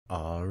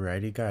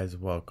Alrighty guys,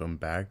 welcome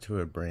back to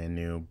a brand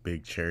new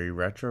Big Cherry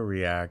Retro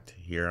React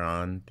here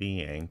on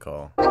The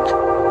Ankle.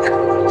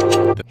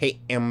 Hey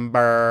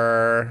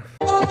Amber!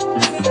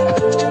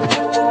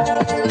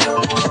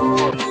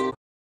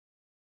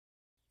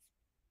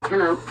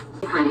 Hello,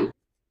 honey.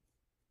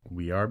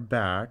 We are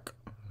back.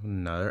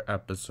 Another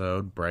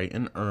episode, bright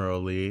and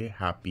early.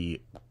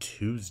 Happy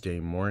Tuesday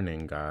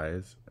morning,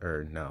 guys.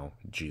 Or no,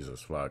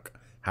 Jesus fuck.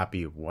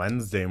 Happy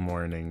Wednesday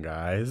morning,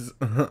 guys.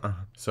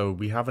 So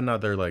we have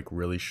another really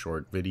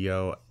really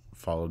video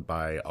followed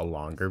by a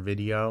longer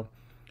video,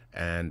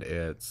 and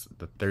it's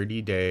the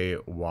 30-day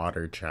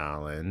water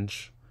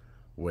challenge,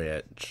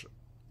 which,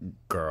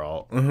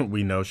 girl,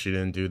 we know she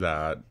didn't do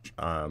that.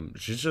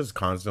 She's just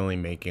constantly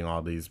making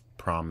all these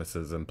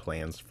promises and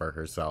plans for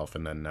herself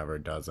and then never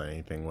does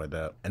anything with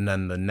it. And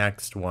then the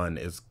next one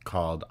is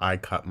called I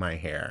Cut My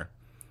Hair,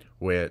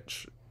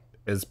 which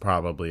is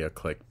probably a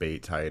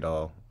clickbait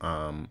title.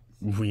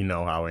 We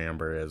know how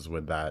Amber is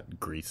with that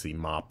greasy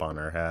mop on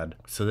her head.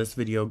 So this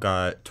video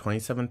got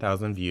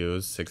 27,000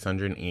 views,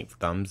 608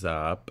 thumbs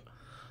up.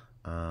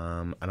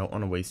 I don't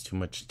want to waste too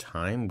much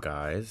time,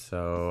 guys,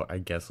 so I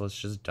guess let's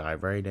just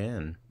dive right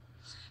in.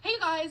 Hey, you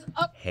guys.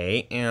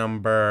 Hey,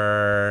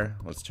 Amber.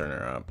 Let's turn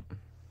her up.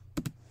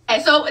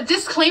 Okay, so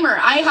disclaimer,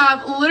 I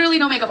have literally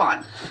no makeup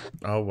on.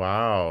 Oh,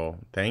 wow.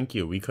 Thank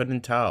you. We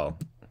couldn't tell.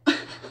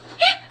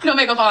 No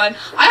makeup on.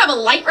 I have a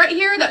light right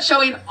here that's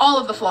showing all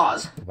of the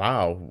flaws.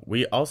 Wow.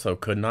 We also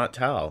could not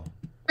tell.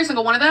 Every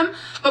single one of them,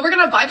 but we're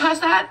gonna bypass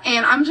that,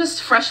 and I'm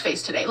just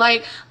fresh-faced today.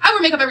 Like, I wear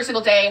makeup every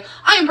single day.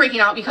 I am breaking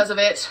out because of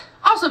it.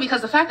 Also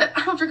because the fact that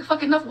I don't drink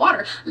fucking enough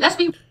water. Let's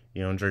be...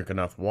 You don't drink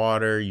enough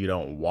water, you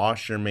don't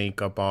wash your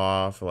makeup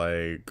off,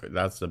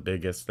 that's the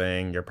biggest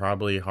thing. You're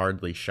probably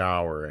hardly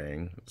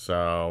showering,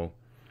 so...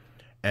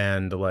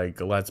 And,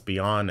 let's be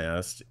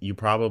honest, you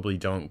probably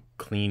don't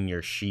clean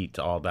your sheet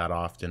all that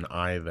often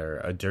either.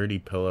 A dirty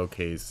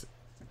pillowcase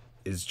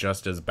is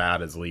just as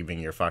bad as leaving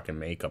your fucking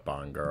makeup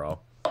on,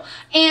 girl.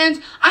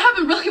 And I have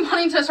been really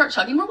wanting to start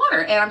chugging more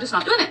water, and I'm just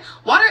not doing it.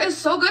 Water is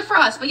so good for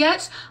us, but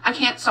yet I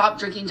can't stop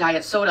drinking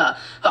diet soda.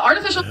 The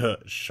artificial...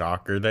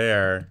 Shocker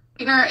there.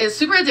 Sweetener is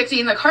super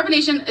addicting. The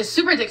carbonation is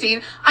super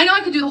addicting. I know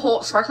I could do the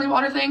whole sparkling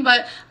water thing,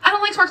 but I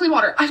don't like sparkling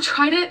water. I've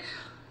tried it,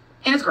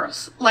 and it's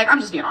gross. I'm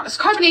just being honest.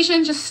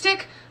 Carbonation, just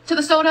stick to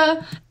the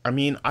soda. I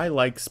mean, I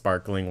like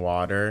sparkling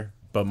water,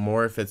 but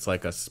more if it's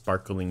like a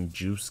sparkling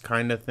juice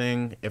kind of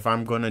thing. If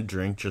I'm going to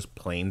drink just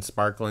plain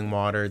sparkling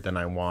water, then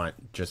I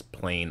want just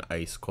plain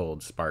ice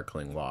cold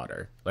sparkling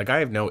water. I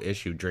have no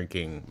issue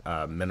drinking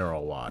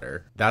mineral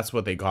water. That's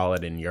what they call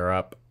it in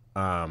Europe.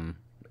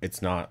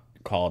 It's not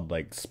called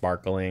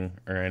sparkling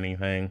or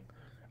anything.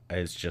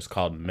 It's just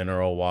called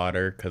mineral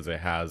water because it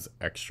has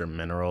extra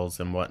minerals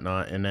and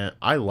whatnot in it.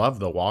 I love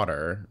the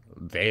water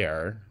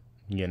there,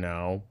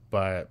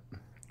 but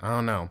I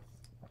don't know.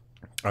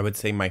 I would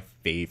say my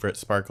favorite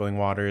sparkling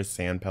water is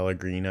San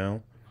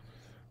Pellegrino,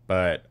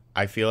 but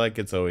I feel like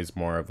it's always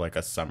more of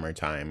a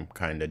summertime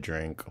kind of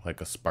drink, like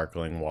a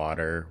sparkling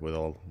water with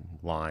a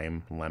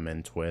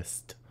lemon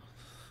twist.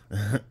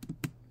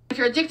 If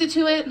you're addicted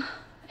to it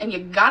and you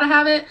gotta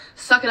have it,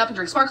 suck it up and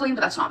drink sparkling,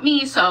 but that's not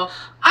me, so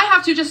I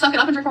have to just suck it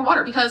up and drink more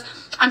water because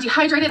I'm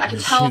dehydrated. I can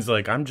tell. She's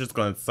like, I'm just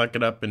gonna suck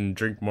it up and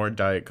drink more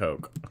Diet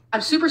Coke. I'm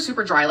super,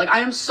 super dry. I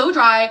am so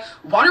dry.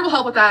 Water will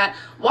help with that.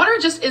 Water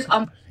just is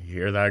You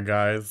hear that,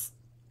 guys?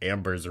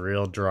 Amber's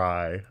real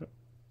dry.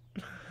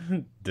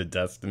 Did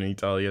Destiny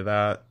tell you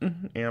that,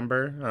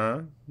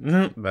 Amber?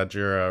 Huh? That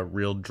you're a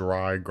real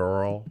dry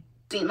girl?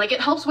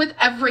 It helps with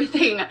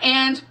everything.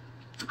 And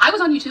I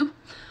was on YouTube.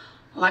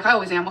 Like I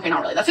always am. Okay,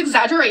 not really. That's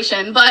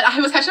exaggeration. But I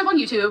was catching up on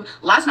YouTube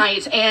last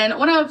night, and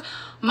one of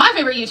my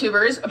favorite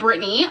YouTubers,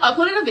 Brittany,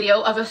 uploaded a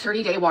video of a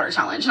 30-day water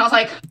challenge. And I was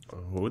like,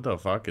 who the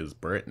fuck is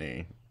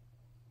Brittany?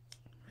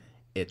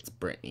 It's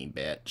Brittany,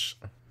 bitch.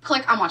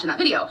 Click, I'm watching that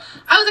video.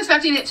 I was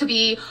expecting it to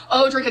be,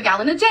 oh, drink a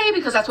gallon a day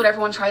because that's what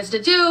everyone tries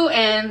to do.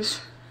 And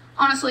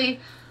honestly,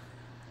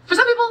 for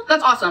some people,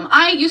 that's awesome.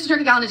 I used to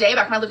drink a gallon a day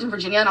back when I lived in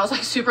Virginia, and I was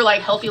super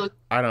healthy.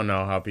 I don't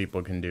know how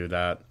people can do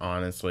that,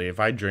 honestly. If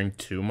I drink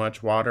too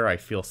much water, I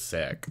feel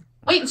sick.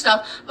 Weight and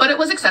stuff, but it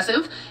was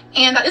excessive,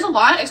 and that is a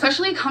lot,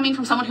 especially coming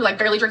from someone who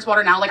barely drinks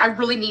water now. I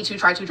really need to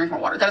try to drink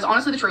more water. That is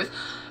honestly the truth.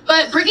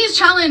 But Brittany's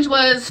challenge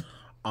was...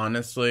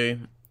 Honestly,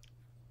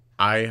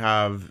 I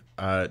have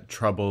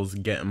troubles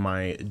getting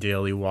my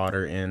daily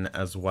water in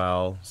as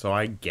well, so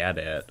I get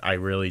it. I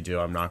really do.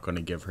 I'm not going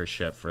to give her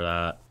shit for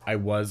that. I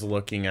was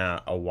looking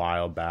at a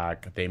while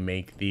back, they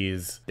make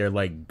these, they're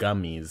like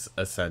gummies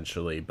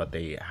essentially, but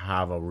they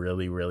have a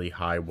really, really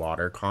high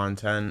water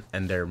content,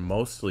 and they're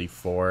mostly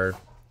for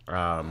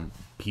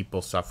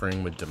people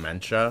suffering with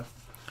dementia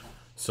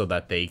so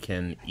that they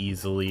can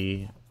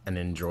easily and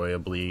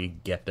enjoyably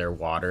get their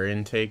water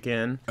intake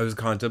in. I was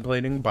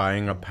contemplating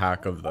buying a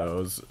pack of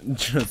those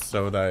just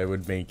so that it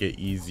would make it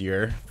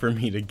easier for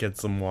me to get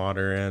some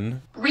water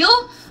in.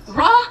 Real,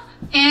 raw,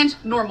 and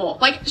normal.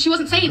 She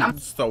wasn't saying I'm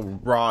so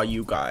raw,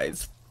 you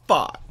guys.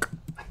 Fuck.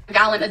 a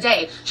gallon a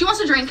day. She wants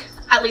to drink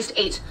at least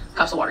 8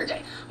 cups of water a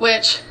day,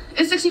 which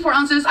is 64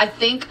 ounces. I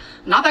think,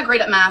 not that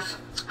great at math.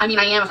 I mean,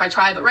 I am if I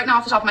try, but right now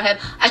off the top of my head,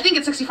 I think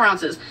it's 64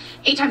 ounces.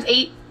 8 times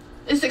 8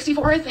 is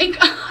 64, I think.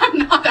 I'm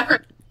not that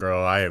great.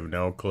 Girl, I have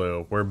no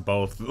clue. We're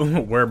both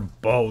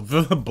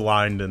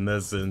blind in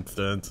this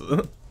instance.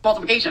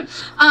 Multiplication.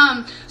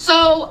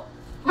 So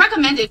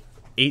recommended.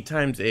 8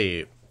 times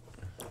 8.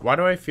 Why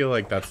do I feel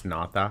like that's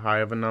not that high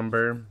of a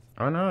number?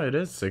 Oh no, it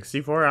is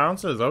 64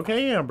 ounces.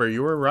 Okay, Amber,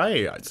 you were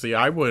right. See,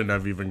 I wouldn't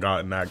have even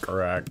gotten that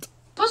correct.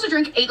 Supposed to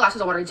drink 8 glasses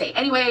of water a day.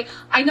 Anyway,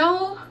 I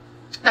know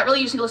that really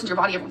you just need to listen to your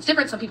body. Everyone's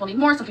different. Some people need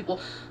more. Some people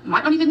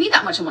might not even need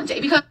that much in one day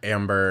because...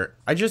 Amber,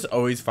 I just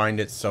always find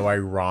it so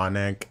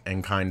ironic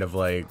and kind of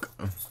like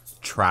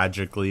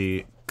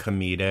tragically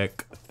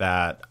comedic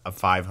that a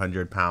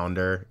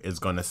 500-pounder is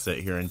going to sit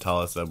here and tell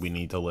us that we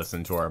need to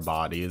listen to our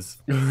bodies.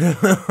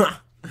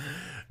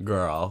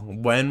 Girl,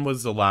 when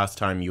was the last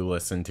time you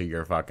listened to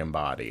your fucking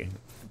body?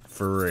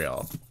 For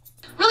real.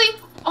 Really,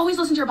 always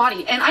listen to your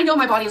body. And I know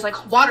my body is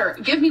like, water,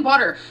 give me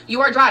water.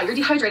 You are dry, you're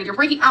dehydrated, you're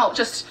breaking out.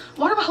 Just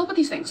water will help with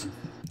these things.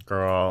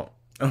 Girl,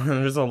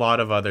 there's a lot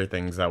of other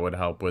things that would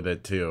help with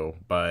it too,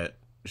 but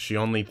she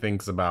only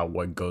thinks about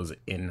what goes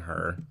in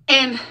her.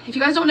 And if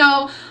you guys don't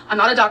know, I'm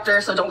not a doctor,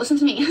 so don't listen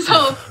to me.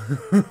 So...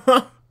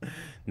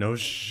 No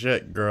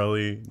shit,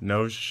 girly.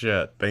 No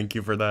shit. Thank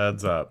you for the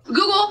heads up.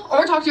 Google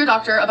or talk to your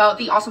doctor about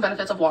the awesome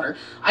benefits of water.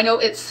 I know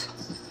it's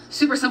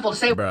super simple to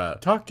say.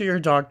 Bruh, talk to your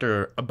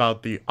doctor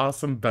about the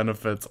awesome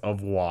benefits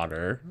of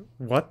water.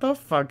 What the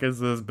fuck is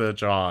this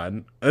bitch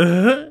on?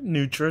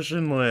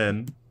 Nutrition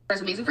Lynn.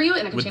 It's amazing for you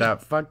and it can with change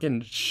that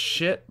fucking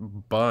shit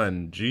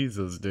bun.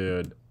 Jesus,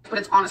 dude. But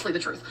it's honestly the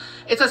truth.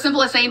 It's as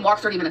simple as saying walk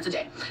 30 minutes a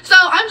day. So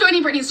I'm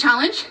joining Brittany's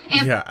challenge.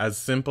 And yeah, as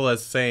simple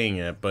as saying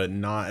it, but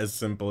not as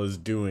simple as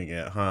doing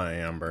it, huh,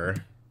 Amber?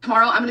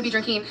 Tomorrow I'm going to be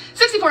drinking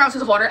 64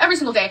 ounces of water every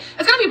single day.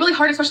 It's going to be really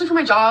hard, especially for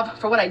my job,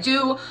 for what I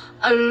do.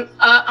 I'm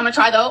going to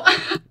try though.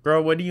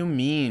 Girl, what do you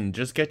mean?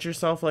 Just get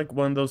yourself like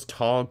one of those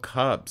tall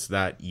cups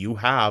that you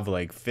have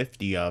like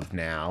 50 of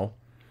now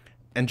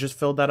and just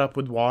fill that up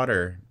with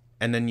water.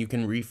 And then you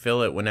can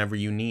refill it whenever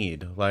you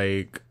need.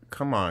 Like,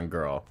 come on,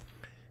 girl.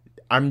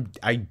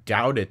 I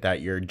doubt it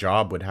that your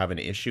job would have an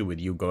issue with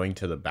you going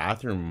to the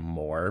bathroom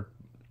more,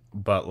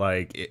 but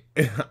like,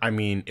 I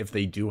mean, if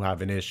they do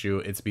have an issue,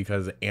 it's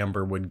because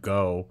Amber would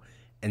go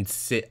and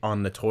sit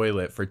on the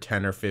toilet for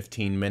 10 or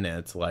 15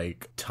 minutes,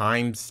 like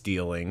time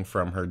stealing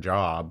from her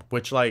job,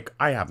 which like,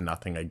 I have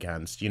nothing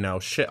against, you know,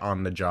 shit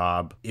on the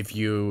job. If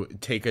you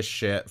take a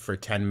shit for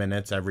 10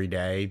 minutes every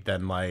day,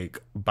 then like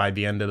by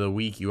the end of the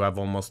week, you have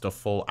almost a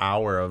full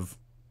hour of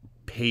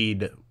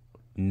paid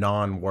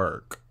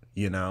non-work,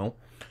 you know?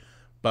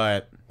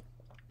 But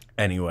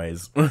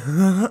anyways,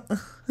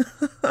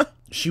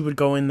 she would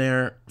go in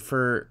there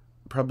for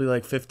probably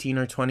like 15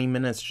 or 20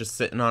 minutes just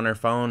sitting on her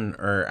phone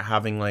or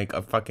having like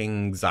a fucking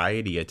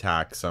anxiety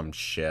attack, some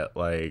shit.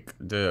 Like,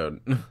 dude.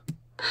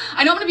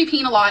 I know I'm going to be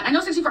peeing a lot. I know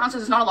 64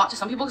 ounces is not a lot to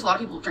some people because a lot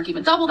of people drink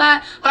even double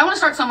that. But I want to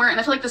start somewhere and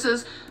I feel like this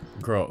is...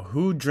 Girl,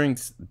 who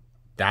drinks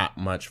that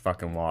much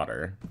fucking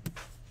water?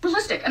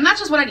 Realistic. And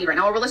that's just what I need right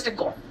now, a realistic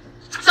goal.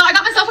 So I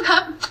got myself a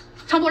cup,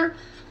 tumbler,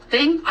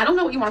 thing. I don't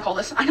know what you want to call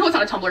this. I know it's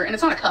not a tumbler and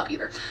it's not a cup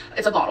either.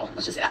 It's a bottle.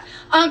 Let's just say that.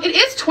 It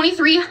is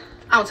 23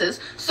 ounces.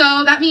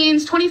 So that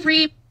means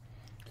 23.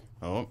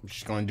 Oh,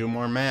 she's going to do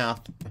more math.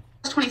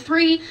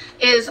 23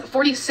 is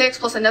 46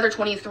 plus another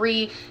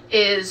 23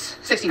 is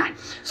 69.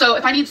 So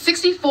if I need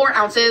 64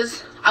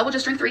 ounces, I will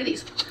just drink 3 of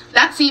these.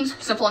 That seems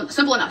simple enough.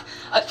 Simple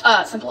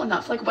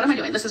enough. Like, what am I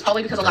doing? This is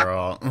probably because of lack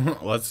of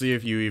water. Let's see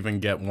if you even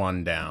get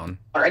one down.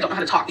 I don't know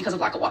how to talk because of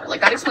lack of water. Like,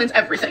 that explains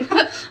everything.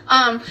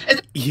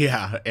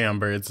 Yeah,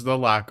 Amber, it's the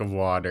lack of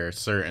water,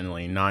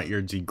 certainly, not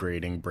your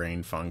degrading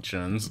brain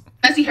functions.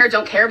 Messy hair,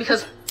 don't care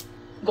because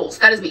goals.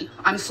 That is me.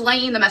 I'm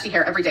slaying the messy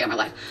hair every day of my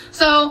life.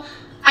 So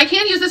I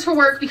can use this for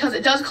work because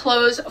it does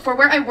close. For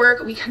where I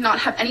work, we cannot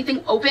have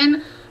anything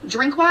open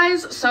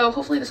drink-wise, so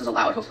hopefully this is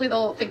allowed. Hopefully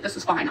they'll think this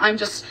is fine. I'm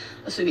just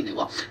assuming they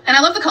will. And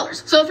I love the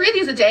colors. So 3 of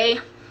these a day,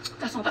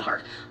 that's not that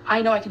hard.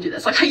 I know I can do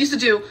this. Like, I used to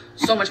do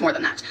so much more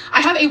than that.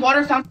 I have a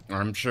water fountain.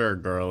 I'm sure,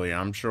 girly,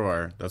 I'm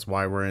sure. That's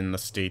why we're in the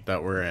state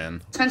that we're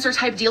in. Dispenser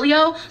type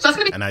dealio. So that's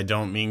gonna be... And I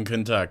don't mean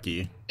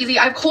Kentucky. Easy.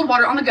 I have cold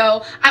water on the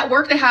go. At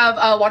work, they have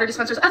water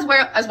dispensers as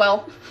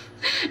well.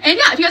 And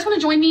yeah, if you guys want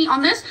to join me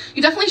on this,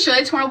 you definitely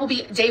should. Tomorrow will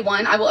be day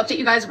 1. I will update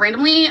you guys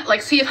randomly,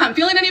 like see if I'm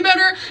feeling any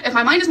better, if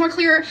my mind is more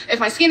clear,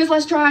 if my skin is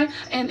less dry,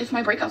 and if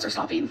my breakouts are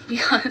stopping,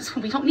 because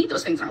we don't need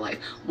those things in our life.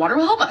 Water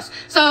will help us.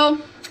 So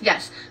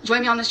yes,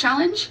 join me on this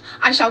challenge.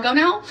 I shall go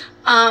now.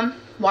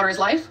 Water is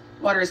life.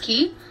 Water is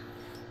key.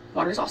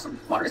 Water is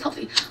awesome. Water is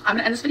healthy. I'm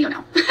gonna end this video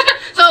now.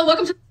 So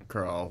welcome to...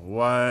 Girl,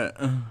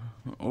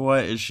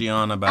 what is she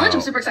on about?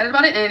 I'm super excited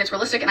about it, and it's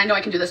realistic, and I know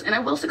I can do this, and I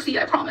will succeed,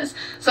 I promise.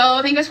 So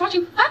thank you guys for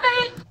watching.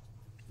 Bye!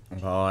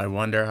 Well, I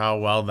wonder how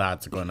well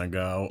that's gonna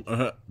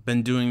go.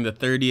 Been doing the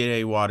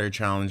 30-day water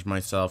challenge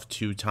myself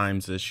 2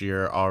 times this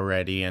year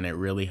already, and it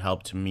really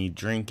helped me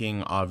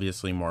drinking,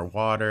 obviously, more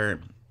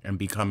water and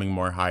becoming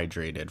more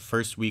hydrated.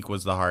 First week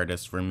was the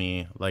hardest for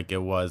me, like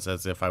it was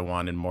as if I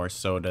wanted more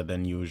soda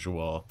than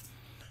usual,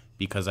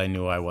 because I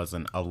knew I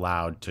wasn't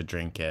allowed to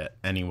drink it.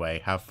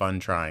 Anyway, have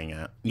fun trying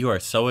it. You are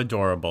so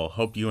adorable.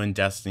 Hope you and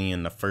Destiny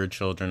and the fur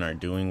children are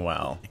doing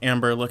well.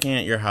 Amber, looking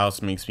at your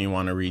house makes me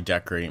want to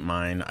redecorate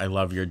mine. I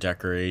love your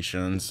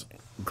decorations.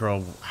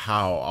 Girl,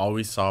 how? All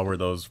we saw were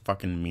those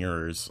fucking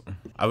mirrors.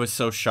 I was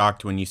so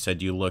shocked when you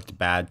said you looked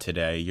bad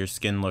today. Your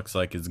skin looks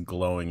like it's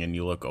glowing and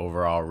you look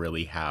overall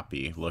really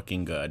happy.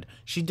 Looking good.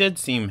 She did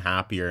seem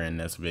happier in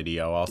this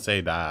video, I'll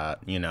say that.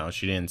 You know,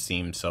 she didn't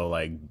seem so,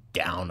 like,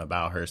 down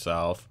about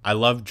herself. I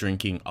love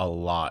drinking a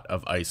lot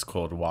of ice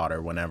cold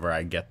water whenever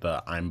I get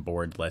the I'm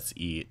bored, let's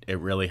eat. It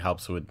really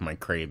helps with my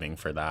craving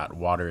for that.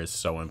 Water is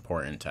so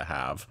important to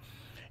have.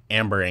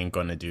 Amber ain't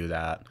gonna do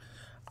that.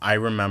 I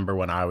remember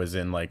when I was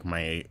in, like,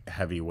 my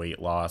heavy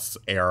weight loss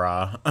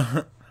era,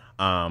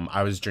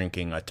 I was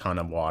drinking a ton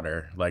of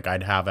water. Like,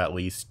 I'd have at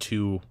least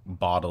 2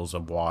 bottles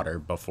of water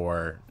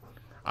before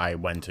I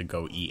went to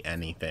go eat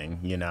anything,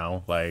 you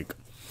know? Like,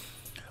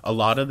 a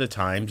lot of the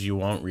times you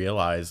won't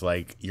realize,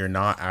 like, you're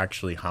not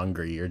actually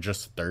hungry. You're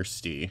just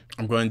thirsty.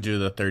 I'm going to do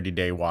the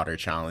 30-day water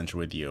challenge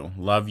with you.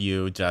 Love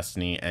you,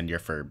 Destiny, and your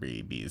fur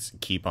babies.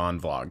 Keep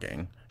on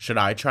vlogging. Should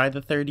I try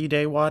the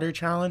 30-day water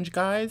challenge,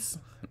 guys?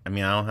 I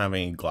mean, I don't have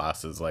any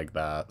glasses like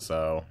that,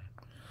 so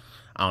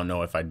I don't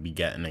know if I'd be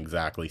getting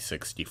exactly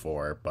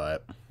 64,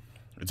 but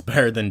it's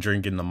better than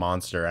drinking the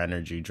Monster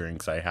Energy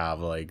drinks I have,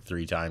 like,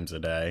 3 times a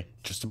day.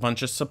 Just a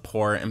bunch of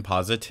support and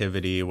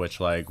positivity, which,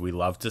 like, we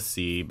love to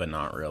see, but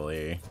not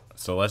really.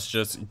 So let's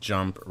just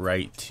jump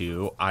right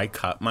to I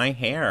cut my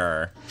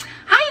hair.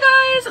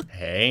 Hi, guys.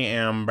 Hey,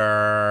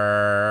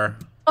 Amber.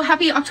 Oh,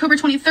 happy October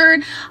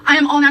 23rd. I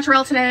am all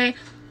natural today.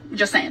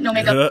 Just saying, no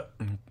makeup.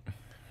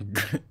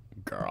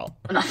 Girl.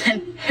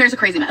 Nothing. Hair's a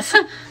crazy mess.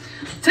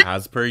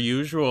 As per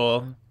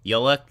usual. You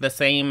look the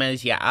same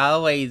as you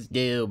always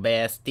do,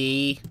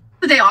 bestie.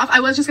 The day off, I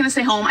was just gonna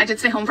stay home. I did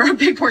stay home for a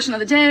big portion of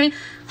the day. And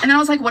then I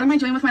was like, what am I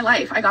doing with my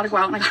life? I gotta go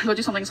out and I gotta go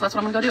do something. So that's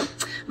what I'm gonna go do.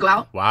 Go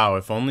out. Wow,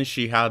 if only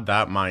she had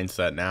that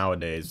mindset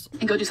nowadays.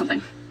 And go do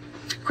something.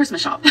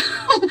 Christmas shop.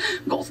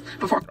 Goals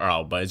before.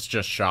 Oh, but it's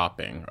just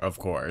shopping, of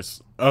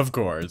course. Of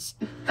course.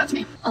 That's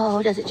me.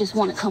 Oh, does it just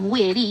want to come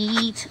with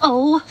it?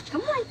 Oh,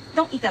 come on.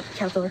 Don't eat that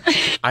caterpillar.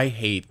 I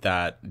hate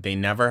that they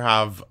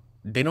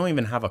don't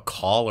even have a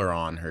collar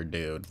on her,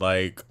 dude.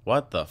 Like,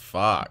 what the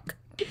fuck?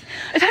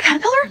 Is that a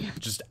caterpillar?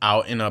 Just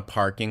out in a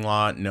parking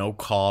lot, no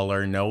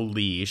collar, no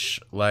leash.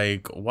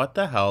 Like, what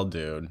the hell,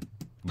 dude?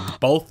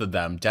 Both of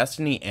them,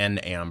 Destiny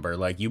and Amber,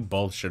 like, you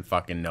both should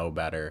fucking know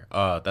better.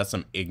 That's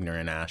some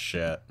ignorant ass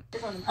shit.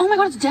 Oh my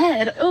god, it's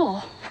dead.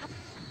 Oh.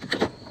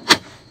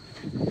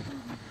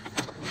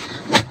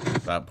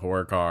 That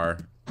poor car.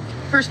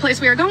 First place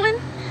we are going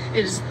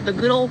is the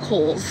good old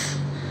Kohl's.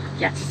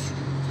 Yes.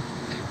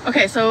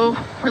 Okay, so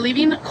we're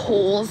leaving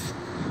Kohl's.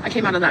 I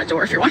came out of that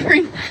door if you're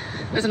wondering.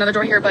 There's another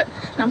door here, but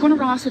now I'm going to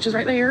Ross, which is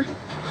right there.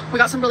 We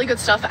got some really good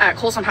stuff at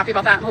Kohl's, so I'm happy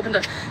about that. I'm hoping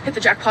to hit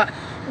the jackpot.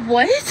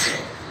 What?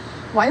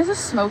 Why is this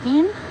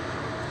smoking?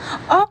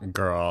 Oh.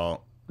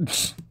 Girl.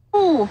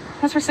 Oh,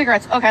 that's for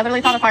cigarettes. Okay, I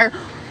literally thought a fire.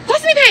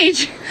 Destiny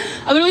Page!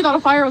 I literally thought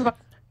a fire was about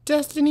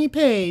Destiny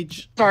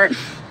Page. Start.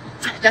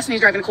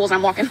 Destiny's driving to Kohl's and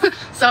I'm walking.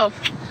 So,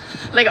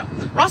 there you go.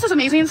 Ross is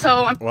amazing,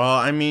 so I'm... Well,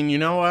 I mean, you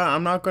know what?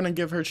 I'm not going to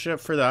give her shit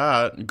for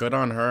that. Good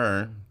on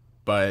her.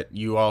 But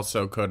you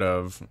also could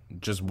have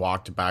just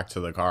walked back to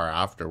the car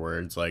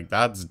afterwards. Like,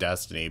 that's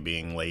Destiny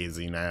being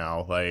lazy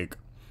now. Like,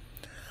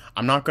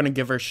 I'm not going to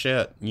give her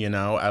shit, you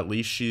know? At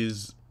least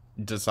she's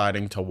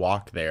deciding to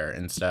walk there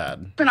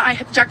instead. And I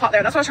hit the jackpot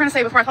there. That's what I was trying to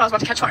say before I thought I was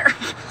about to catch fire.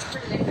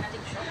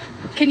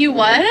 Can you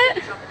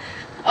what?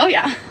 Oh,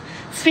 yeah.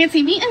 It's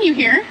fancy meeting you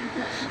here.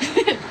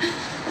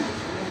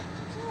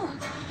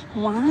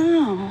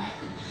 Wow.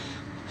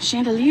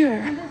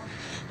 Chandelier.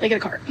 They get a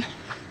cart.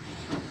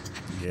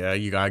 Yeah,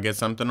 you gotta get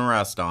something to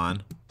rest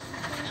on.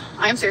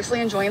 I am seriously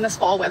enjoying this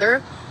fall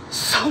weather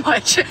so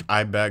much.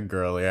 I bet,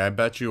 girly. I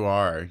bet you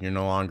are. You're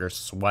no longer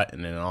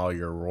sweating in all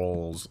your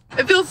rolls.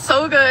 It feels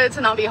so good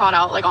to not be hot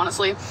out, like,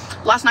 honestly.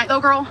 Last night, though,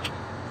 girl,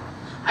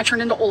 I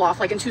turned into Olaf,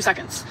 like, in 2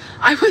 seconds.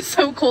 I was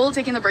so cold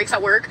taking the breaks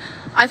at work.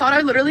 I thought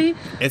I literally...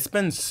 It's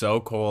been so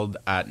cold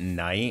at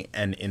night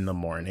and in the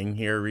morning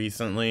here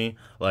recently.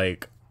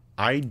 Like,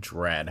 I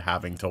dread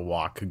having to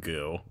walk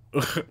Goo.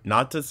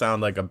 Not to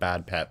sound like a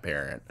bad pet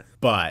parent,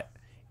 but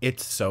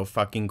it's so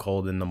fucking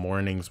cold in the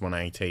mornings when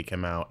I take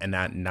him out and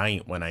at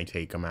night when I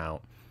take him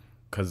out.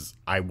 Because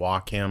I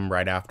walk him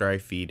right after I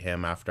feed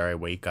him, after I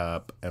wake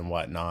up and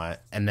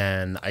whatnot. And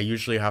then I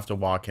usually have to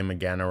walk him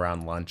again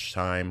around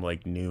lunchtime,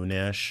 like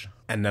noonish.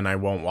 And then I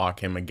won't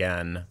walk him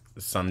again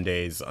some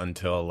days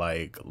until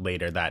like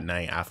later that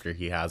night after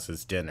he has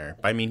his dinner.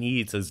 I mean, he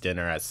eats his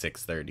dinner at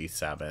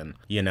 6:37,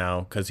 you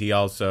know, because he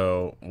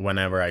also,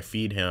 whenever I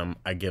feed him,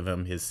 I give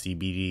him his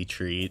CBD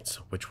treats,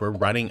 which we're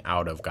running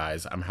out of,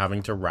 guys. I'm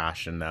having to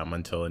ration them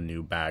until a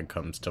new bag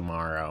comes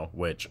tomorrow,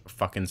 which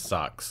fucking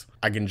sucks.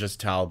 I can just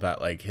tell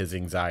that like his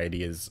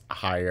anxiety is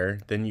higher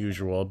than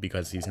usual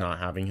because he's not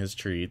having his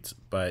treats,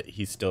 but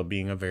he's still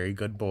being a very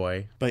good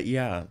boy. But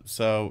yeah,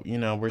 so, you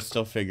know, we're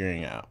still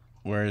figuring it out.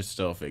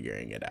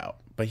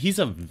 But he's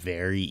a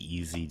very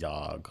easy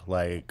dog.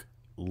 Like,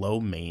 low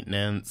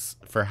maintenance.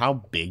 For how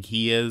big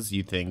he is,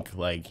 you think,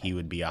 like, he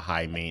would be a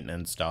high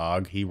maintenance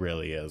dog. He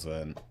really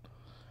isn't.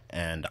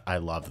 And I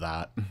love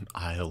that.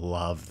 I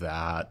love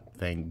that.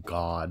 Thank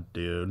God,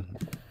 dude.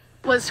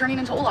 Was turning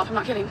into Olaf, I'm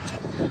not kidding.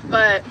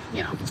 But,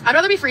 you know, I'd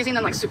rather be freezing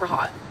than, like, super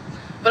hot.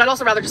 But I'd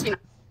also rather just be...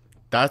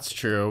 That's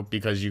true,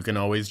 because you can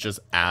always just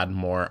add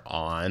more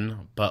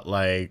on. But,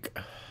 like,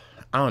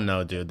 I don't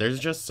know, dude. There's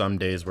just some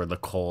days where the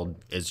cold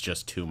is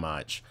just too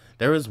much.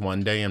 There was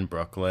one day in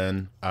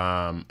Brooklyn,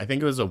 I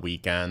think it was a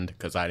weekend,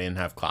 because I didn't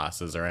have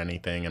classes or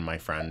anything, and my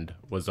friend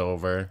was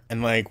over.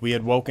 And, like, we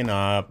had woken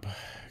up,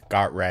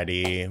 got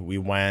ready, we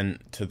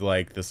went to,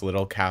 like, this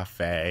little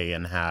cafe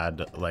and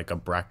had, like, a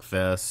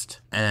breakfast,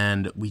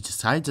 and we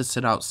decided to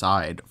sit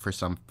outside for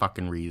some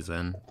fucking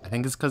reason. I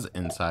think it's because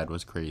inside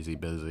was crazy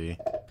busy.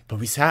 But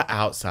we sat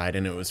outside,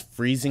 and it was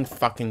freezing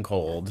fucking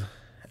cold,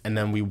 and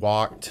then we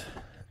walked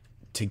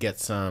to get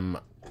some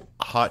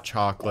hot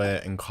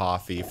chocolate and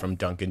coffee from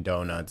Dunkin'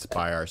 Donuts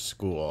by our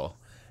school,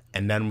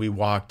 and then we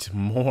walked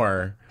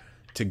more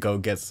to go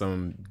get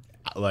some,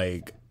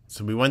 like...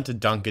 So we went to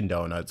Dunkin'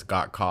 Donuts,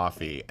 got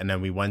coffee, and then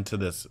we went to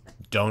this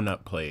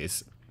donut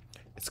place.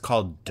 It's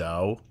called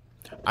Dough.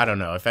 I don't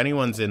know. If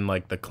anyone's in,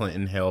 like, the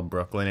Clinton Hill,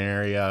 Brooklyn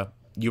area,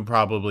 you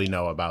probably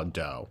know about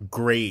Dough.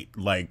 Great,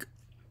 like,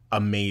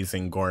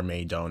 amazing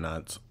gourmet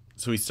donuts.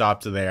 So we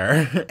stopped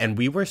there, and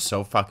we were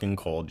so fucking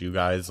cold, you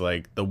guys.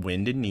 Like, the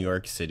wind in New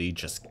York City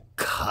just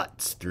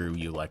cuts through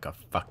you like a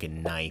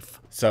fucking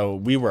knife. So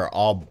we were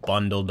all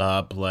bundled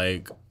up,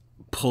 like...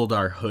 pulled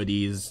our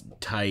hoodies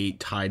tight,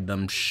 tied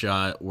them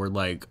shut. We're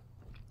like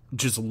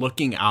just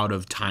looking out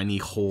of tiny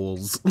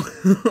holes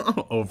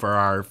over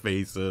our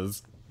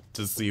faces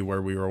to see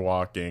where we were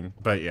walking.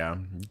 But yeah,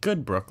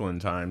 good Brooklyn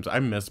times. I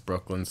miss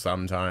Brooklyn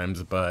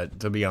sometimes, but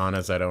to be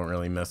honest, I don't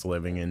really miss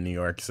living in New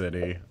York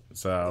City.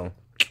 So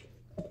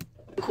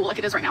cool like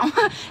it is right now.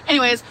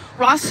 Anyways,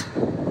 Ross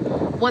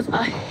was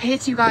a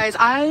hit, you guys.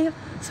 I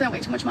spent way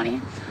too much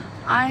money.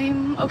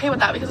 I'm okay with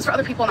that because it's for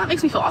other people and that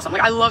makes me feel awesome.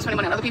 Like, I love spending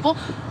money on other people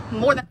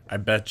more than... I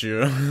bet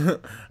you.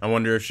 I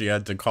wonder if she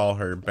had to call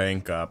her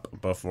bank up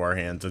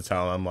beforehand to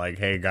tell them, like,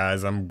 hey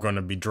guys, I'm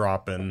gonna be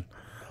dropping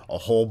a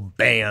whole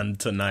band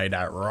tonight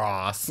at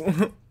Ross.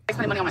 I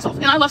spend money on myself,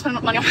 and I love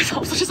spending money on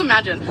myself, so just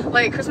imagine.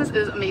 Like, Christmas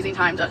is an amazing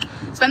time to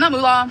spend that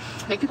moolah,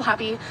 make people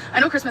happy. I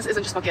know Christmas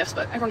isn't just about gifts,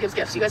 but everyone gives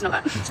gifts. You guys know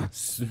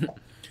that.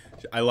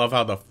 I love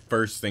how the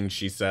first thing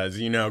she says,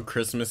 you know,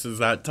 Christmas is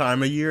that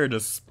time of year to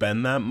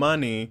spend that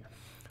money.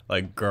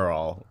 Like,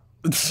 girl,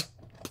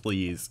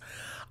 please.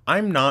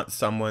 I'm not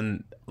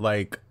someone,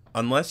 like,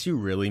 unless you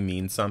really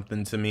mean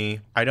something to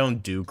me, I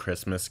don't do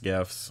Christmas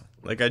gifts.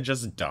 Like, I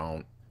just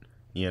don't,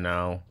 you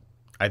know?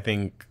 I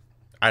think,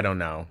 I don't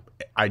know.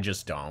 I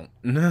just don't.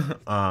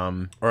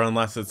 Or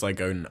unless it's, like,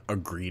 an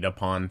agreed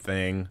upon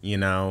thing, you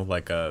know?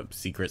 Like a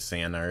Secret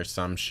Santa or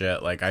some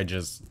shit. Like, I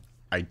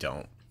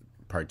don't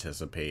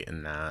participate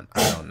in that.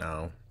 I don't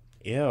know.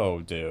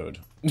 Ew, dude.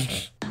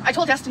 I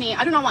told Destiny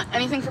I do not want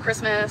anything for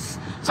Christmas.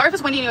 Sorry if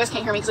it's windy and you guys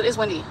can't hear me because it is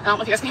windy. I don't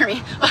know if you guys can hear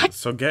me. But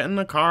so get in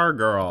the car,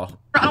 girl.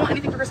 I don't want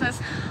anything for Christmas.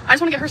 I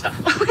just want to get her stuff.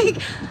 Like,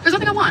 there's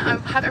nothing I want. I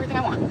have everything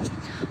I want.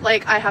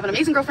 Like, I have an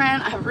amazing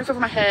girlfriend. I have a roof over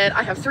my head.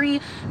 I have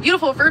 3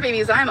 beautiful fur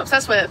babies that I'm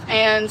obsessed with.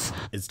 And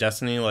is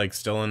Destiny, like,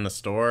 still in the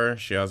store?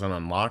 She hasn't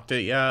unlocked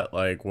it yet?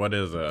 Like, what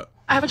is it?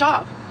 I have a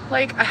job.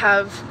 Like, I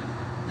have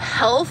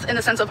health in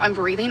the sense of I'm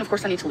breathing. Of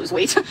course, I need to lose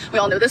weight. We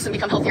all know this and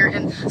become healthier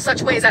in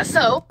such ways as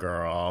so.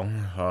 Girl,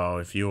 oh,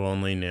 if you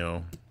only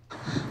knew.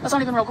 That's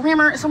not even real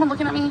grammar. Is someone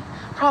looking at me?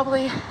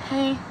 Probably.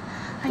 Hey.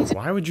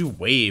 Why would you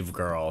wave,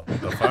 girl?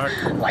 The fuck?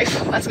 Life.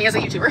 That's me as a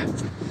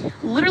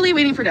YouTuber. Literally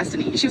waiting for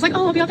Destiny. She was like,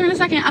 oh, I'll be out there in a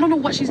second. I don't know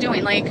what she's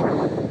doing. Like,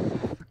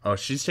 oh,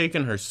 she's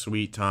taking her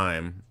sweet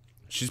time.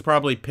 She's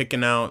probably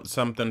picking out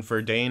something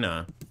for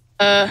Dana.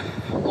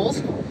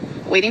 Goals?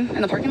 Waiting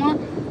in the parking lot?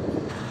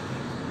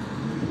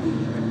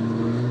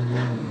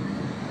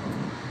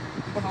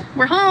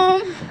 We're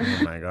home.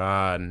 Oh my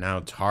god,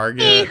 now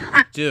Target.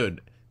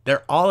 Dude,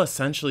 they're all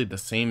essentially the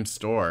same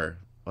store.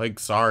 Like,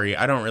 sorry,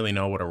 I don't really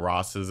know what a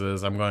Ross's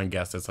is. I'm going to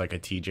guess it's like a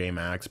TJ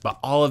Maxx. But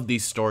all of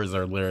these stores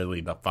are literally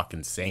the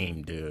fucking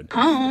same, dude.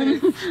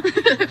 Home.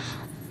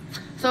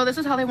 So this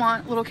is how they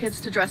want little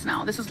kids to dress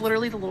now. This is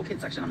literally the little kid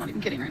section. I'm not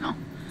even kidding right now.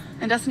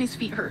 And Destiny's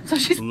feet hurt. So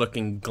she's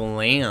looking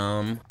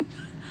glam.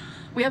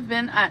 We have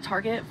been at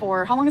Target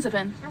for, how long has it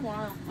been? For a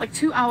while. Like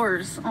 2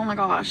 hours. Oh my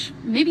gosh.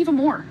 Maybe even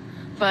more.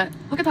 But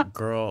look at that.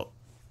 Girl,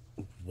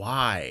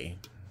 why?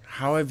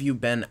 How have you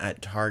been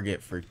at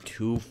Target for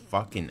 2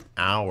 fucking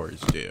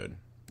hours, dude?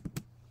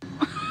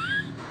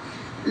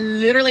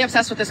 Literally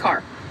obsessed with this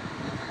car.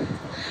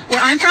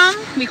 Where I'm from,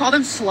 we call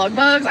them slug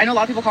bugs. I know a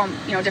lot of people call them,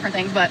 you know, different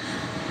things, but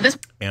this...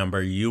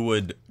 Amber, you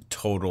would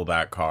total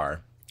that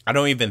car. I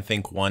don't even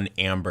think one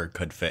Amber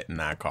could fit in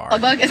that car.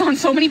 Slug bug is on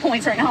so many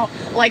points right now.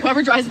 Like,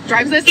 whoever drives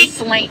this is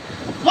slain.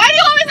 Why do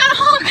you always gotta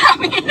holler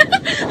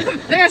at me?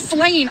 They're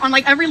slaying on,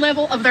 like, every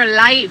level of their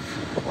life.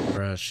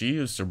 Bruh, she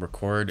used to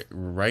record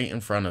right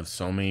in front of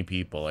so many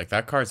people. Like,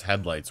 that car's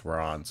headlights were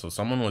on, so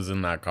someone was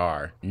in that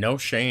car. No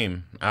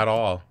shame at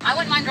all. I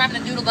wouldn't mind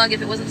driving a doodle bug if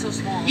it wasn't so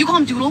small. You call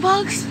them doodle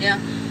bugs? Yeah.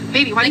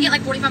 Baby, why do They you get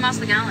like 45 miles to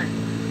the gallon.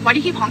 Why do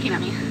you keep honking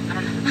at me? I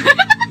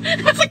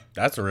don't know.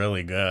 That's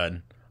really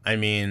good. I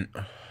mean,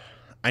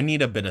 I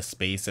need a bit of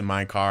space in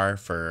my car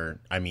for,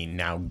 I mean,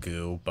 now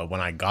goo, but when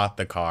I got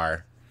the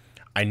car,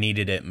 I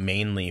needed it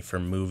mainly for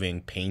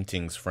moving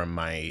paintings from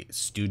my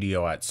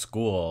studio at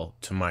school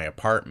to my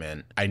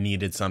apartment. I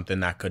needed something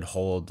that could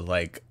hold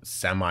like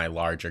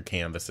semi-larger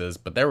canvases,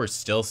 but there were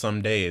still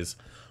some days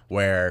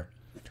where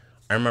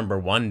I remember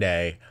one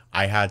day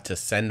I had to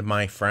send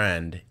my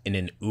friend in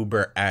an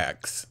Uber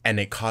X and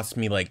it cost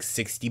me like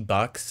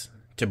 $60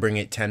 to bring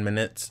it 10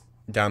 minutes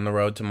down the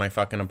road to my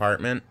fucking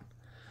apartment.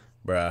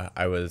 Bruh,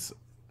 I was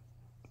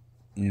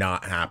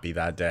not happy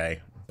that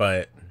day,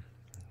 but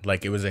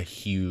like, it was a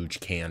huge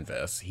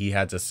canvas. He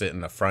had to sit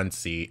in the front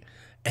seat,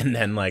 and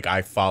then, like,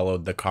 I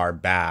followed the car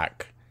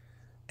back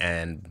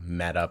and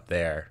met up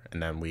there,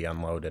 and then we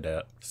unloaded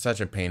it. Such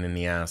a pain in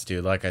the ass,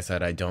 dude. Like I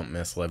said, I don't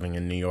miss living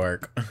in New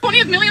York.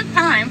 20th millionth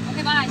time.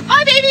 Okay, bye.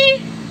 Bye,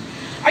 baby!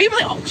 Are you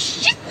really? Oh,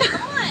 shit!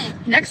 Come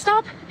on. Next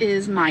stop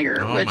is Meyer,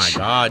 Oh which my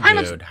god,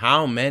 I'm dude.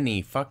 How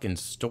many fucking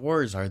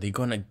stores are they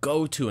gonna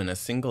go to in a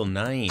single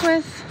night?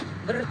 with.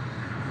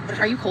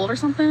 Are you cold or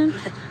something?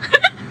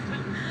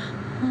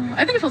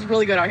 I think it feels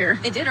really good out here.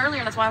 It did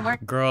earlier, that's why I'm wearing.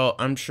 Girl,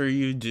 I'm sure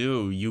you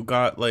do. You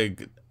got,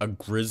 like, a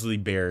grizzly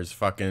bear's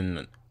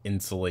fucking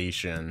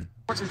insulation.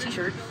 Some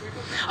t-shirt.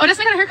 Oh,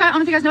 Destiny got a haircut. I don't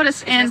know if you guys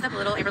noticed. And And up a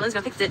little. Amberlynn's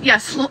gonna fix it.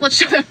 yes, let's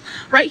show them.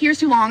 Right here's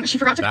too long. She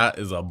forgot to That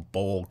is a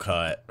bowl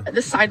cut. cut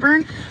this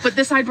sideburn, but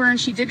this sideburn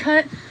she did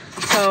cut.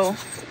 So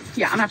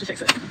yeah, I'm gonna have to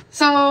fix it.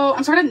 So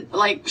I'm sort of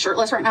like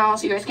shirtless right now,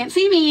 so you guys can't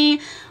see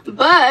me.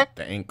 But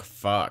Thank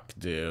fuck,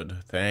 dude.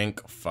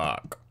 Thank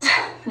fuck.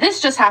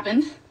 this just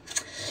happened.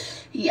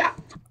 Yeah.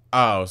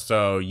 Oh,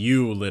 so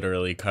you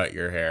literally cut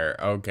your hair.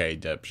 Okay,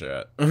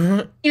 dipshit.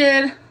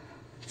 Needed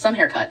some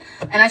haircut,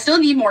 and I still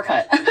need more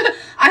cut.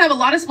 I have a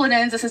lot of split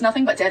ends. This is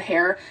nothing but dead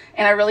hair,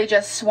 and I really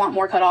just want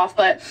more cut off.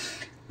 But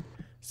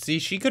See,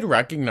 she could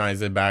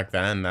recognize it back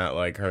then that,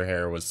 like, her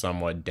hair was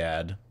somewhat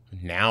dead.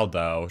 Now,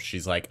 though,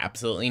 she's like,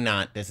 absolutely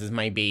not. This is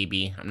my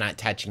baby. I'm not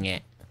touching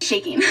it.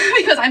 shaking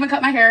because I haven't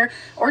cut my hair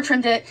or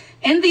trimmed it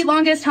in the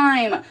longest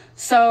time.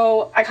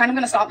 So I kind of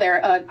gonna stop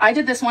there. I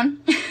did this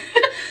one,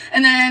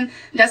 and then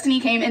Destiny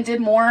came and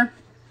did more.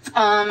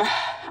 I'm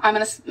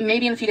gonna,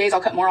 maybe in a few days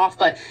I'll cut more off,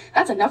 but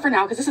that's enough for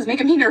now because this is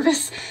making me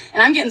nervous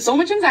and I'm getting so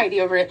much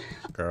anxiety over it.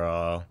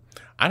 Girl,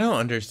 I don't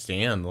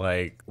understand,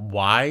 like,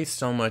 why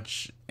so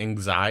much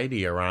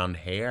anxiety around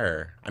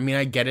hair? I mean,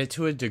 I get it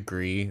to a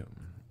degree,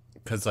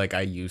 because, like,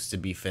 I used to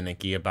be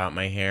finicky about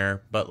my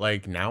hair, but,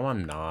 like, now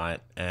I'm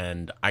not,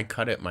 and I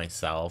cut it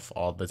myself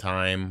all the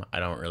time. I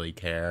don't really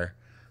care.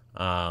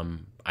 I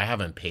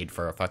haven't paid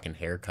for a fucking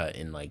haircut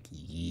in, like,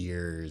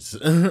 years.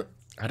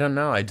 I don't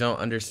know. I don't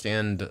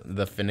understand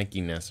the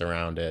finickiness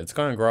around it. It's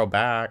gonna grow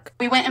back.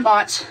 We went and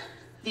bought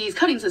these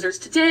cutting scissors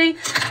today.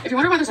 If you're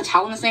wondering why there's a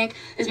towel in the sink,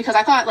 is because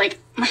I thought, like,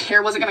 my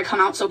hair wasn't gonna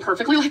come out so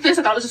perfectly like this.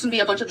 I thought it was just gonna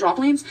be a bunch of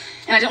droplings,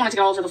 and I didn't want it to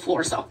get all over the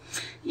floor, so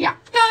yeah.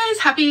 Guys,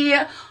 happy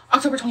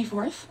October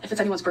 24th. If it's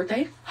anyone's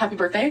birthday, happy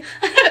birthday.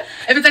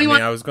 If it's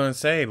anyone... I was gonna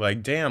say,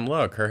 like, damn,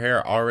 look, her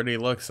hair already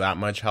looks that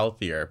much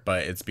healthier,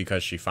 but it's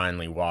because she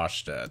finally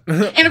washed it.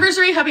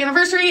 Anniversary, happy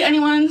anniversary,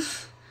 anyone?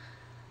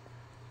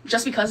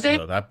 Just because day?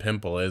 So that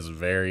pimple is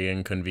very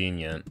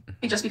inconvenient.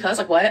 Just because,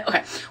 like what?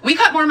 Okay, we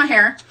cut more of my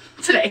hair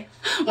today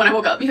when I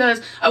woke up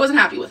because I wasn't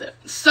happy with it.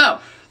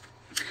 So,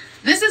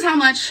 this is how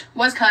much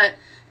was cut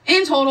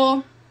in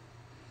total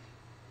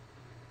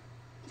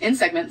in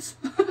segments.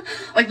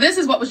 Like, this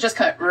is what was just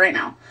cut right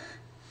now.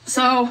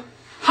 So,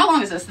 how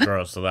long is this?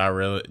 Girl, so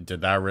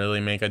did that really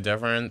make a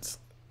difference?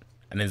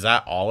 And is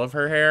that all of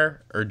her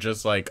hair or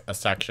just like a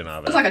section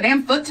of it? Looks like a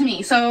damn foot to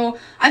me, so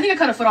I think I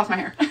cut a foot off my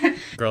hair.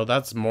 Girl,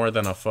 that's more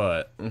than a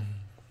foot.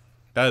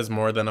 That is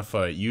more than a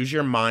foot. Use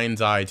your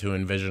mind's eye to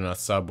envision a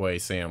Subway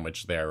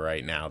sandwich there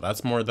right now.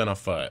 That's more than a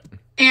foot.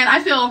 And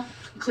I feel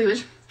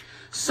cleavage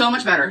so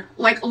much better.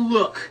 Like,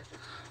 look,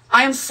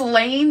 I am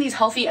slaying these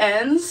healthy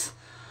ends.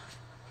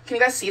 Can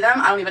you guys see them?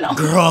 I don't even know.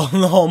 Girl,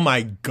 oh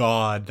my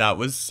god, that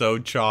was so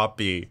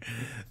choppy.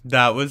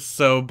 That was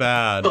so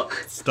bad.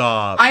 Look.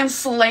 Stop. I am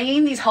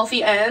slaying these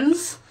healthy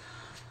ends.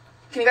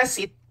 Can you guys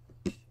see?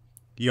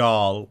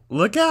 Y'all,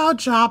 look at how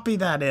choppy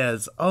that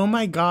is. Oh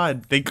my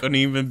god. They couldn't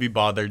even be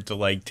bothered to,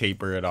 like,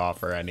 taper it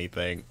off or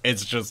anything.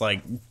 It's just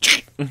like...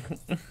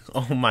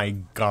 Oh my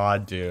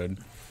god, dude.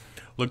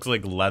 Looks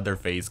like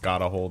Leatherface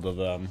got a hold of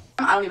them.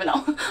 I don't even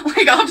know.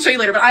 Like, I'll show you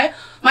later, but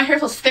my hair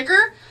feels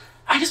thicker.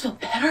 I just feel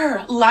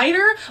better.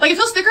 Lighter. Like, it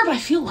feels thicker, but I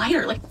feel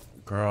lighter. Like...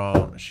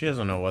 Girl, she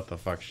doesn't know what the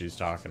fuck she's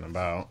talking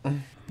about.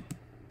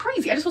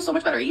 Crazy. I just feel so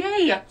much better.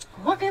 Yay.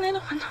 Walking in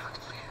a...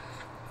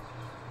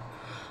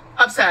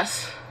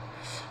 Obsessed.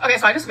 Okay,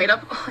 so I just made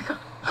up... Oh my god.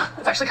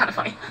 That's actually kind of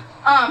funny.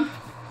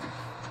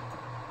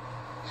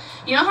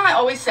 You know how I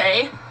always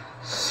say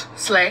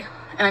slay?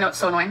 And I know it's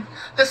so annoying.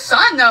 The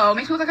sun, though,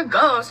 makes me look like a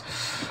ghost.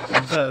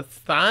 The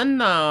sun,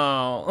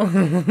 though.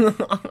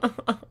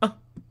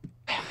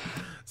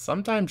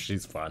 Sometimes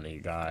she's funny,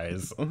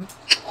 guys.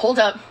 Hold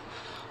up.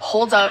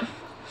 Hold up.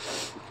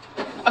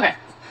 Okay.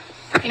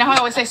 You know how I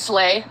always say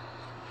slay?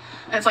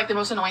 And it's like the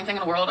most annoying thing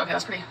in the world? Okay,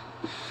 that's pretty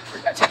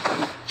bad too.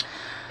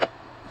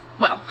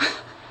 Well,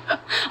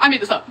 I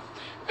made this up.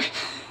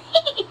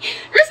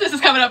 Christmas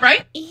is coming up,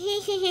 right?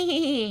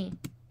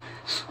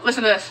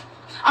 Listen to this.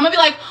 I'm gonna be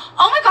like,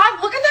 oh my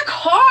god, look at that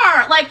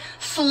car! Like,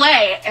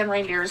 sleigh and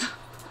reindeers.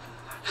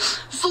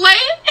 Sleigh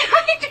and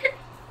reindeers.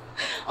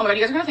 Oh my god,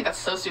 you guys are gonna think that's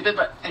so stupid,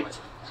 but anyways.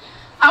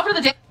 Out for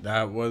the day.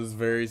 That was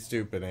very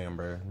stupid,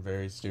 Amber.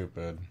 Very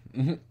stupid.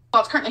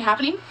 What's currently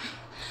happening?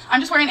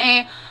 I'm just wearing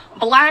a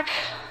black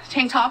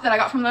tank top that I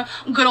got from the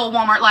good old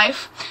Walmart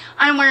life.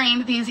 I'm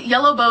wearing these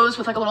yellow bows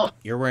with like a little...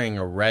 You're wearing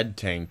a red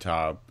tank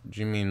top.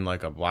 Do you mean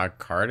like a black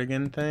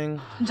cardigan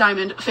thing?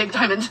 Diamond, fake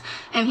diamond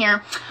in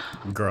here.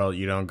 Girl,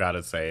 you don't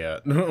gotta say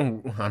it.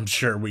 I'm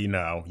sure we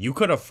know. You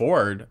could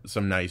afford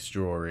some nice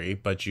jewelry,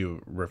 but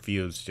you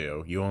refuse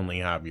to. You only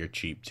have your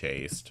cheap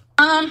taste.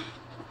 I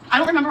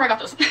don't remember where I got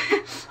those.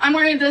 I'm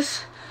wearing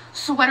this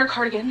sweater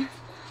cardigan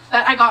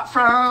that I got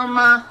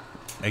from...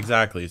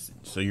 Exactly.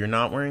 So you're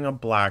not wearing a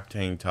black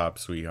tank top,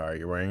 sweetheart.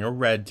 You're wearing a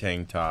red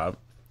tank top.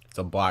 It's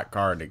a black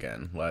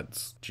cardigan.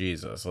 Let's be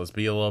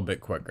a little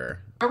bit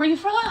quicker. Where were you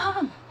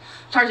from?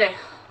 Tarjay.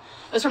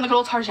 It's from the good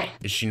old Tarjay.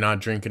 Is she not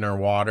drinking her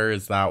water?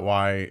 Is that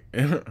why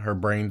her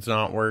brain's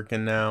not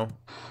working now?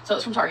 So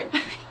it's from Target.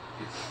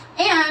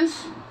 And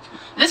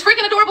this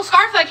freaking adorable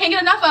scarf that I can't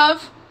get enough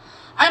of.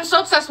 I'm so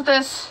obsessed with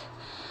this.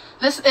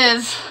 This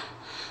is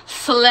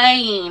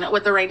slaying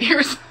with the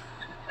reindeers.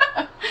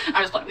 I'm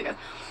just playing with you guys.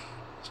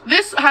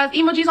 This has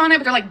emojis on it,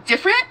 but they're like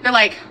different. They're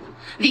like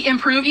the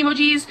improved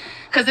emojis.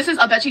 Because this is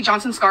a Betsy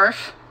Johnson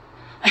scarf.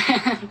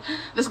 And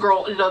this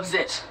girl loves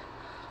it.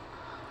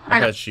 I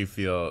bet she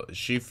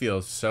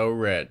feels so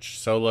rich,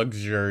 so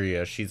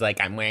luxurious. She's like,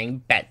 I'm wearing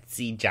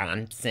Betsy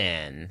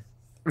Johnson.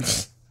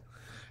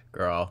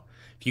 Girl,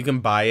 if you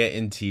can buy it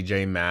in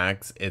TJ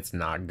Maxx, it's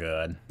not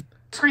good.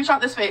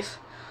 Screenshot this face,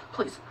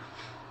 please.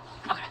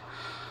 Okay,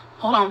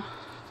 hold on.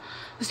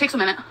 This takes a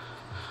minute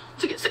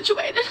to get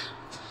situated.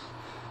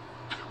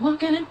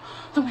 Walking in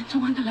the winter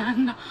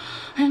wonderland.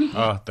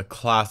 Oh, the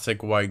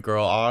classic white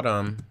girl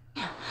autumn.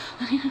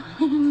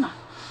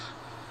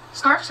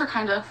 Scarves are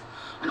kind of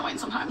annoying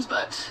sometimes,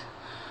 but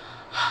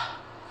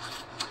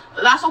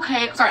that's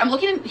okay. Sorry, I'm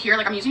looking in here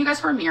like I'm using you guys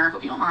for a mirror.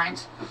 Hope you don't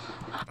mind.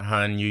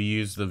 Hun, you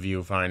use the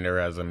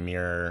viewfinder as a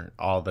mirror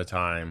all the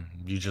time.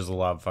 You just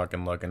love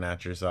fucking looking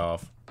at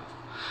yourself.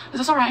 Is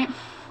this alright?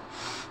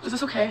 Is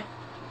this okay?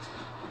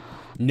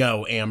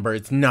 No, Amber,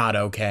 it's not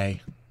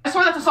okay. I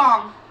swear that's a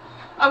song.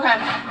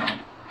 Okay.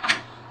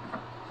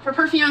 For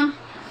perfume,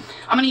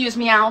 I'm gonna use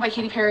Meow by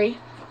Katy Perry.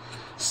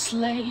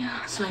 Slay.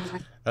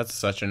 That's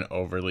such an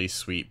overly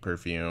sweet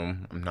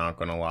perfume. I'm not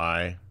gonna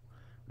lie.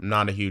 I'm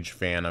not a huge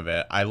fan of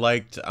it. I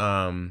liked,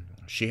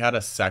 she had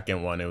a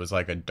second one. It was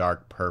like a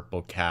dark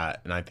purple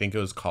cat, and I think it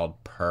was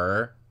called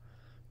Purr.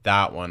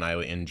 That one I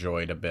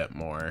enjoyed a bit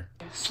more.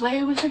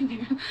 Slay with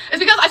reindeer. It's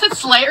because I said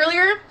slay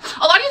earlier.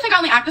 A lot of you think I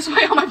only act this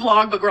way on my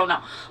vlog, but girl, no.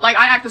 Like,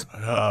 I act this...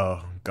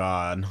 Oh,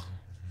 God.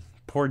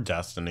 Poor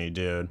Destiny,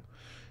 dude.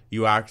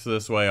 You act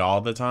this way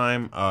all the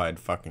time? Oh, I'd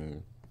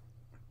fucking...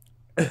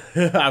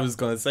 I was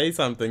gonna say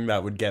something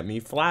that would get me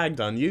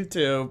flagged on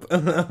YouTube.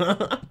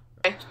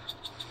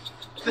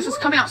 This is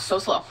coming out so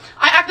slow.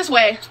 I act this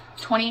way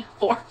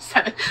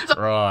 24/7. So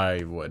Bro,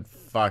 I would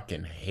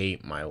fucking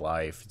hate my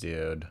life,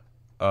 dude.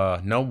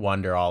 No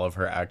wonder all of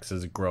her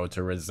exes grow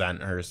to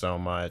resent her so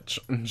much.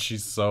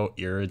 She's so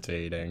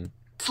irritating.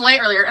 slay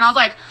earlier, and I was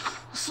like,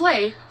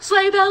 sleigh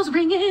bells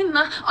ringing.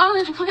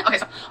 Okay,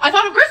 so I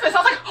thought of Christmas.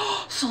 I was like,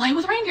 oh, sleigh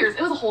with reindeers.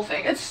 It was a whole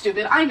thing. It's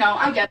stupid. I know.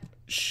 I get it.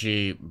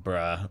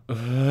 Bruh.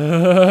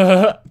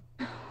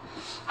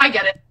 I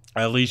get it.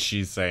 At least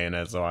she's saying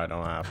it, so I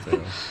don't have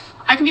to.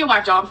 I can be a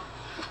whack job.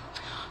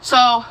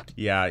 So.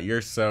 Yeah,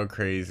 you're so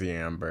crazy,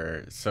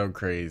 Amber. So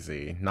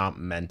crazy. Not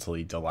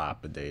mentally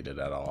dilapidated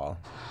at all.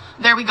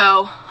 There we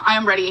go. I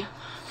am ready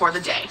for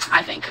the day,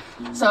 I think.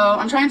 So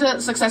I'm trying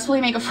to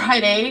successfully make a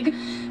fried egg,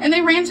 and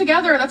they ran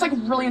together. That's like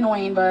really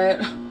annoying,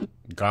 but.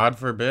 God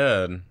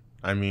forbid.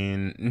 I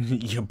mean,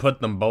 you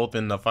put them both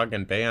in the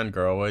fucking pan,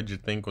 girl. What'd you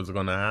think was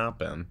gonna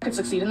happen? I could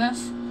succeed in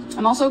this.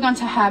 I'm also going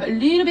to have a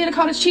little bit of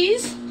cottage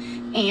cheese,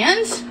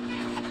 and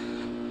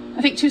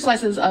I think 2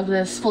 slices of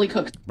this fully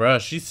cooked. Bruh,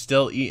 she's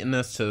still eating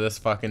this to this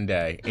fucking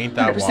day. Ain't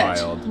that 100%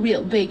 wild?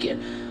 Real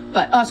bacon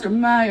by Oscar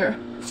Mayer.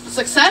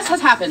 Success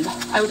has happened.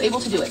 I was able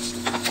to do it.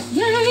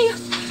 Yay!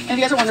 And if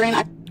you guys are wondering,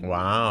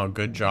 Wow,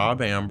 good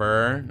job,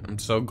 Amber. I'm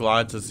so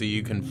glad to see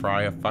you can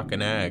fry a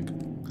fucking egg.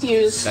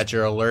 use That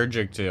you're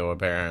allergic to,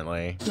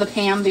 apparently. the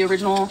Pam, the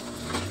original,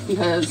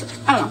 because,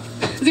 I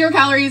don't know, 0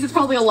 calories. It's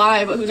probably a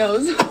lie, but who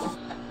knows?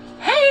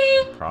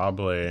 Hey!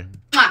 Probably.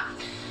 Mwah.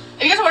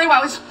 If you guys are wondering why I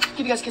always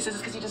give you guys kisses,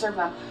 it's because you deserve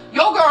them.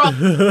 Yo,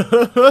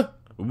 girl!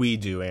 We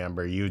do,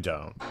 Amber. You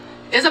don't.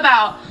 Is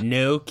about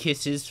No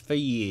kisses for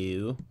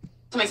you.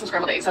 to make some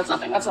scrambled eggs. That's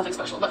nothing. That's nothing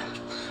special, but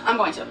I'm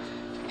going to.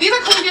 These are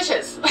clean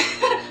dishes.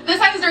 This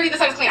side is dirty, this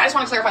side is clean. I just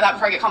want to clarify that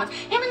before I get comments.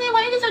 Amberlynn,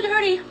 why is it so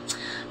dirty?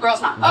 Girl,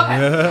 it's not.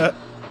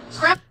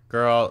 Okay.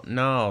 Girl,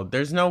 no.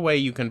 There's no way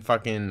you can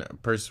fucking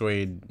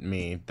persuade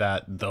me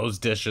that those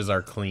dishes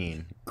are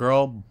clean.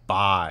 Girl,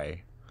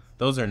 bye.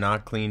 Those are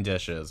not clean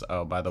dishes.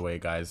 Oh, by the way,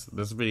 guys,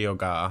 this video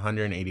got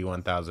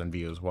 181,000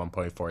 views,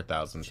 1.4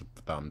 thousand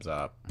thumbs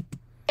up.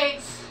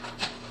 It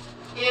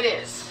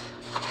is.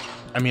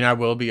 I mean, I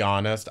will be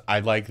honest.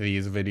 I like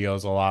these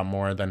videos a lot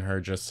more than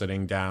her just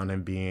sitting down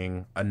and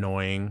being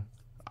annoying.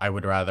 I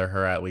would rather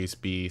her at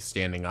least be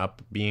standing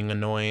up being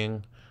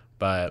annoying,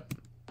 but...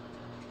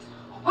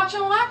 Watcha.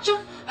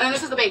 And then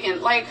this is the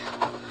bacon. Like,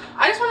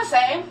 I just want to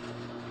say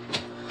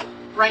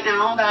right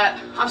now that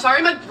I'm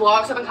sorry my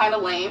vlogs have been kind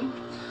of lame.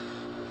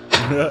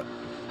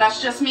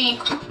 That's just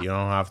me. You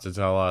don't have to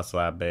tell us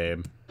that,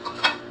 babe.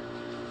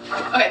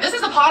 Okay, this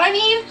is the pot I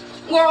need,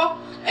 girl,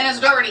 and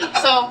it's dirty.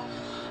 So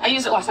I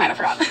used it last night, I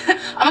forgot.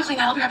 I'm gonna clean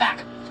that, I'll be right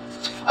back.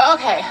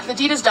 Okay, the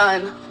deed is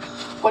done.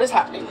 What is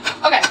happening?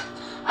 Okay,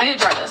 I need to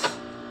dry this.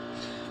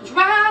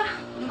 Dry.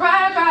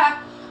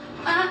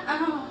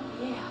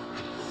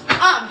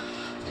 Yeah.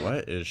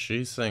 What is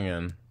she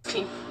singing?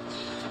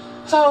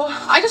 So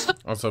I just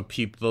Also,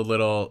 peep the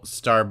little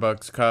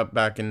Starbucks cup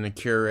back in the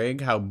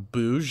Keurig. How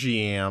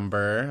bougie,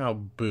 Amber. How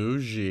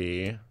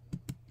bougie.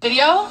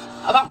 video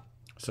about.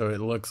 So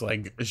it looks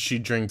like she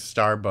drinks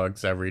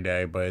Starbucks every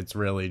day, but it's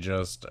really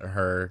just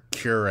her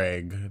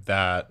Keurig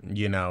that,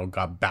 you know,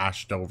 got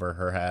bashed over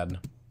her head.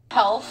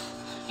 Health.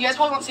 You guys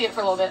probably won't see it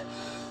for a little bit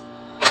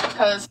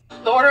because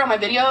the order on my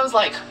videos,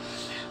 like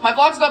my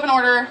vlogs go up in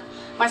order,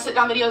 my sit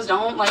down videos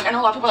don't. Like I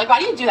know a lot of people are like, why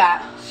do you do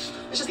that?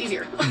 It's just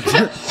easier.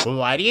 Well,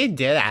 why do you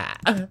do that?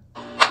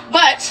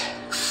 But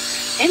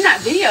in that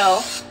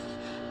video,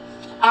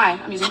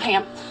 I'm using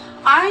Pam.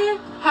 I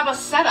have a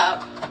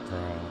setup.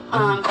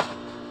 I'm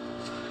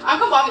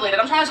combobulated.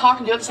 I'm trying to talk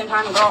and do it at the same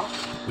time, and girl.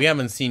 We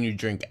haven't seen you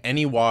drink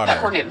any water.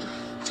 Coordinated.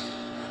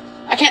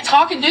 I can't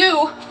talk and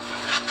do.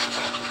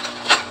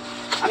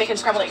 I'm making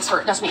scrambled eggs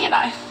for Destiny and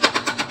I.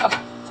 Okay,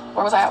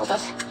 where was I at with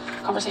this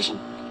conversation?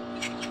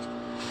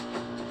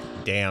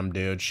 Damn,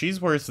 dude, she's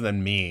worse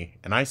than me,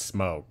 and I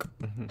smoke.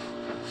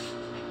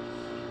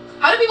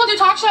 How do people do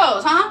talk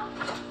shows, huh?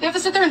 They have to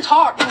sit there and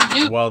talk and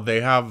do. Well, they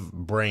have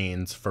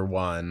brains, for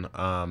one.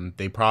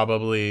 They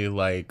probably,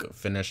 like,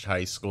 finished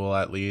high school,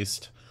 at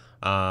least.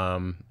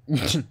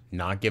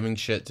 Not giving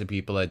shit to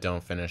people that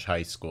don't finish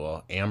high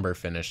school. Amber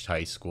finished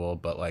high school,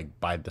 but, like,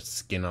 by the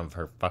skin of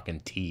her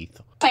fucking teeth.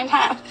 Same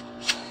time.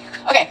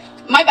 Okay,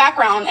 my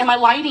background and my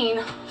lighting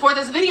for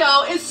this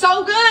video is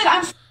so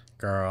good.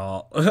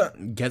 Girl,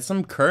 get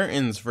some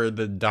curtains for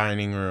the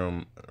dining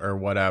room or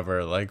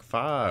whatever. Like,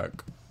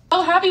 fuck.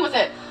 So happy with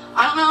it.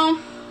 I don't know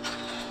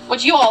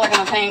what you all are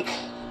gonna think,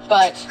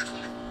 but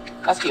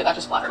that's cute. That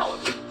just splattered all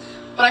over me.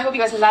 But I hope you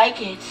guys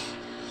like it.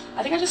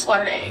 I think I just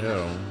splattered egg.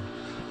 Ew.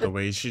 The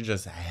way she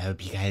just, I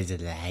hope you guys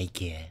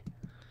like it.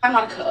 I'm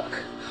not a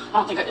cook. I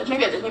don't think I did.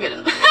 Maybe I did. Maybe I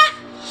didn't.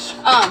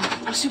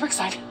 I'm super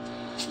excited.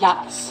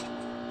 Yes.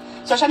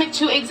 So should I make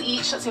 2 eggs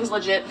each? That seems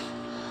legit.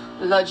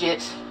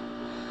 Legit.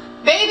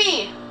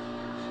 Baby,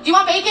 do you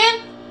want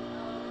bacon?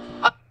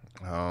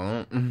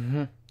 Oh,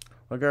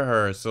 look at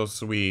her, so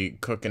sweet,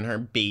 cooking her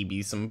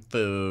baby some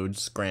food,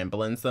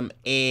 scrambling some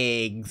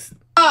eggs.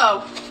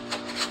 Oh,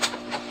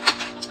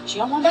 she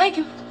don't want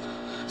bacon.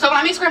 So when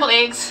I make scrambled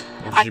eggs,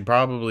 She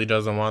probably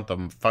doesn't want the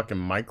fucking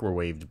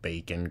microwaved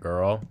bacon,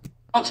 girl.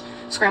 I don't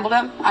scramble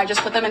them. I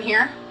just put them in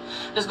here,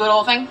 just good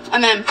old thing,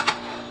 and then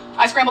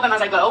I scramble them as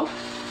I go.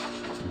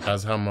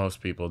 That's how most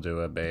people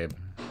do it, babe.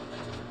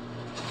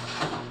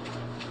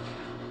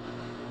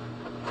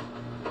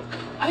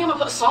 I think I'm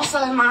gonna put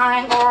salsa in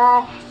mine,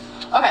 girl.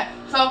 Okay,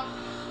 so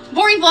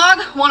boring vlog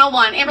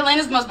 101. Amberlynn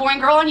is the most boring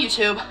girl on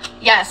YouTube.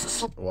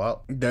 Yes.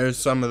 Well, there's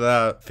some of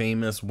that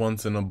famous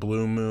once in a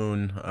blue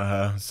moon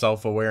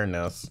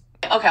self-awareness.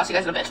 Okay, I'll see you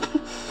guys in a bit.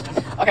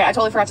 Okay, I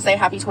totally forgot to say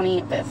happy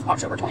 25th,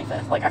 October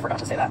 25th. Like, I forgot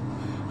to say that.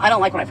 I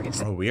don't like when I forget to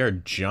say. Oh, we are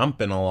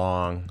jumping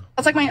along.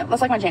 That's like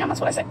my jam. That's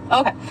what I say.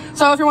 Okay,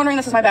 so if you're wondering,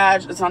 this is my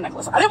badge. It's not a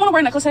necklace. I didn't want to wear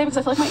a necklace today because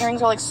I feel like my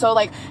earrings are like so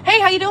like, hey,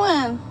 how you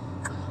doing?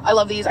 I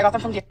love these. I got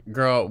them from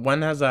Girl,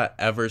 when has that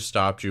ever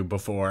stopped you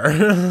before?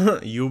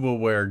 You will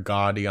wear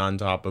gaudy on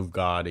top of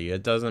gaudy.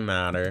 It doesn't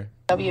matter.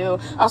 I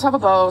also have a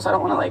bow, so I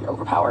don't want to like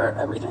overpower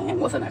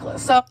everything with a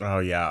necklace. So. Oh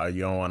yeah,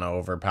 you don't want to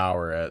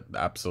overpower it.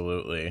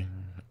 Absolutely.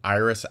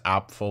 Iris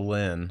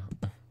Apfelin.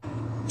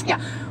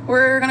 Yeah,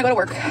 we're gonna go to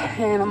work,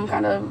 and I'm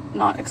kind of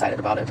not excited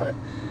about it, but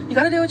you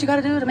gotta do what you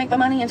gotta do to make the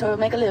money and to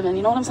make a living.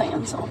 You know what I'm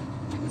saying? So,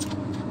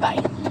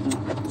 bye.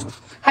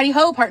 Howdy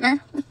ho, partner.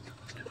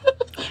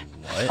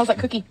 How's that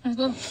cookie?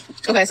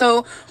 Okay,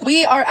 so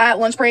we are at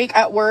lunch break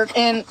at work,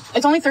 and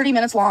it's only 30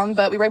 minutes long,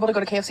 but we were able to go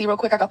to KFC real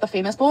quick. I got the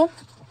famous bowl,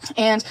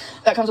 and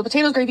that comes with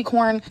potatoes, gravy,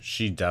 corn.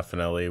 She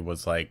definitely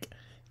was like,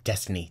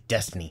 Destiny,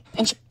 Destiny,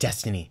 And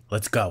Destiny,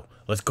 let's go.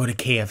 Let's go to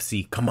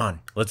KFC. Come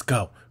on, let's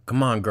go.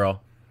 Come on,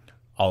 girl.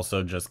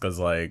 Also, just because,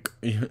 like,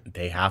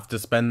 they have to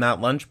spend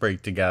that lunch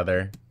break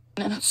together.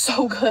 And it's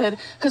so good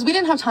because we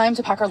didn't have time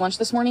to pack our lunch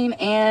this morning,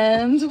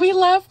 and we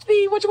left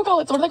the what are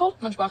they called?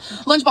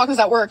 Lunchboxes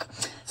at work.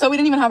 So we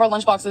didn't even have our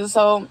lunch boxes.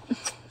 So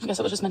I guess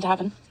it was just meant to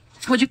happen.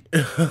 Would you?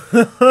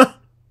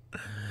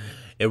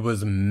 It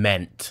was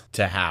meant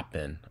to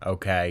happen.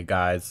 Okay,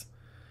 guys.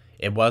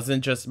 It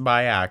wasn't just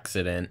by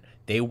accident.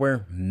 They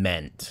were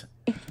meant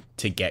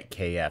to get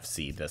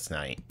KFC this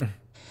night.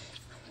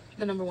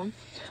 The number one.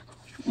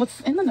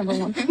 What's in the number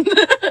one?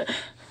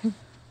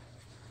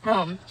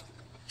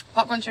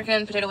 Popcorn,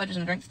 chicken, potato wedges,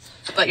 and drink.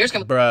 But yours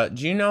can. Bruh,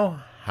 do you know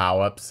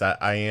how upset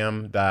I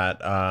am that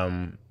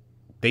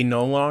they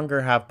no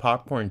longer have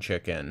popcorn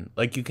chicken?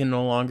 Like, you can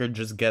no longer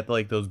just get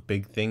like those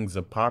big things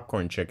of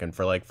popcorn chicken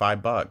for like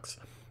 $5.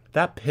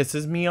 That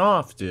pisses me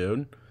off,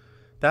 dude.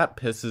 That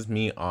pisses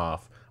me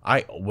off.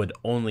 I would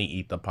only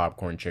eat the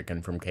popcorn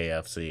chicken from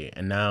KFC,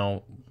 and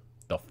now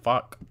the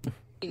fuck.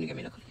 Can you give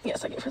me the cookie?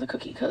 Yes, I gave her the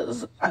cookie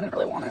because I didn't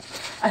really want it.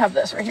 I have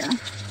this right here.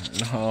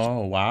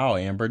 Oh, wow.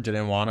 Amber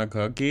didn't want a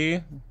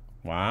cookie?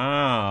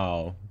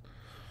 Wow.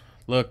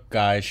 Look,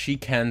 guys, she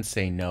can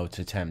say no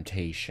to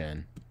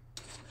temptation.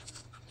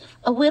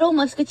 A little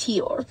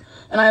musketeer.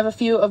 And I have a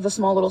few of the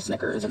small little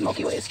Snickers and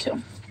Milky Ways,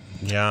 too.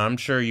 Yeah, I'm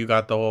sure you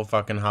got the whole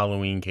fucking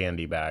Halloween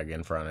candy bag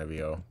in front of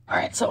you. All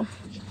right, so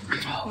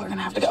we're going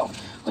to have to go.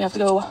 We have to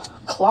go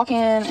clock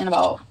in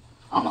about...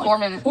 I don't know, 4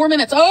 minutes. 4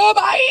 minutes. Oh,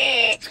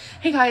 bye.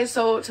 Hey, guys.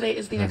 So today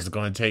is the next. It's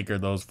going to take her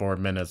those 4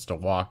 minutes to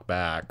walk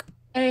back.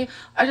 Hey,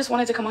 I just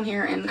wanted to come on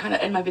here and kind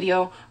of end my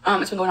video.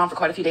 It's been going on for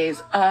quite a few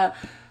days.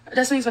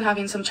 Destiny's been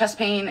having some chest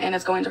pain, and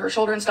it's going to her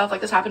shoulder and stuff.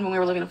 Like, this happened when we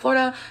were living in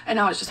Florida, and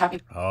now it's just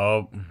happening.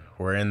 Oh,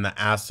 we're in the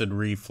acid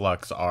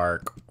reflux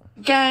arc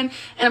again,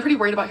 and I'm pretty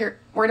worried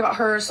about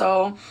her.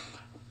 So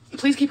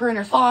please keep her in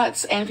your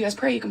thoughts, and if you guys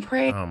pray, you can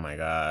pray. Oh my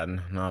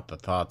God, not the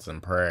thoughts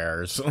and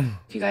prayers.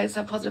 If you guys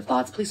have positive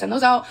thoughts, please send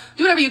those out.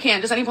 Do whatever you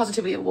can. Just any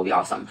positivity will be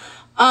awesome.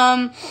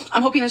 I'm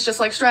hoping it's just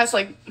like stress.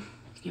 Like,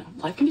 you know,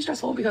 life can be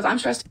stressful because I'm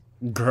stressed.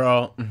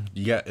 Girl,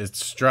 yeah,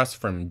 it's stress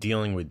from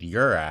dealing with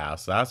your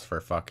ass. That's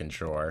for fucking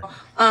sure.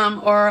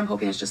 Or I'm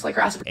hoping it's just like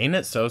her acid. Ain't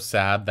it so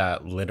sad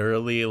that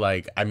literally,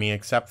 like, I mean,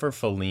 except for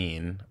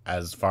Feline,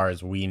 as far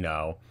as we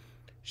know,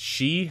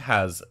 she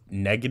has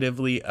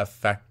negatively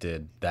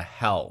affected the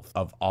health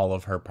of all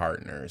of her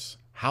partners.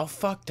 How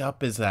fucked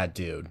up is that,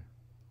 dude?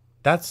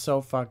 That's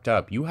so fucked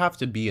up. You have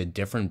to be a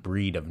different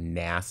breed of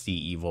nasty,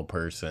 evil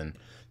person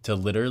to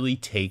literally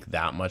take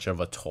that much of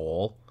a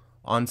toll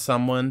on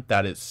someone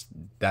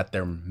that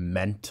their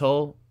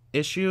mental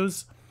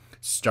issues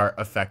start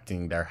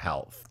affecting their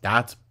health.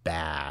 That's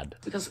bad.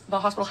 Because the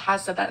hospital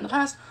has said that in the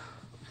past.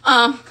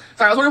 Sorry,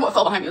 I was wondering what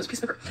fell behind me. It was a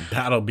piece of paper.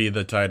 That'll be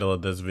the title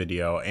of this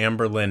video.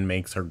 Amberlynn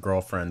makes her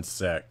girlfriend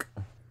sick.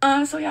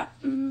 So yeah,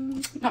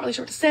 not really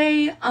sure what to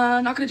say.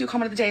 Not gonna do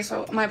comment of the day,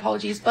 so my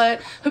apologies.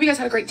 But hope you guys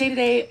had a great day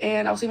today,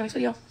 and I'll see you in the next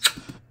video.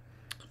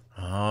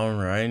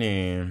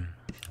 Alrighty.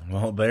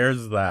 Well,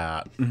 there's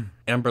that.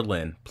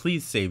 Amberlynn,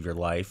 please save your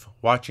life.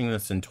 Watching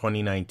this in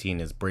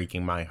 2019 is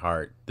breaking my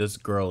heart. This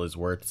girl is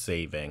worth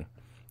saving.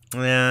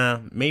 Yeah,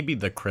 maybe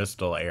the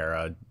Crystal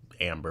era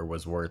Amber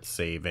was worth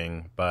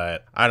saving,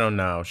 but I don't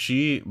know.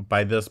 She,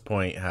 by this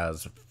point,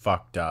 has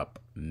fucked up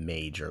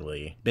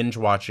majorly. Binge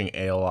watching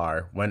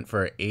ALR, went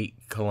for an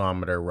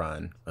 8-kilometer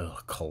run.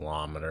 Ugh,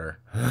 kilometer.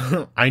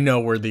 I know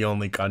we're the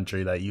only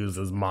country that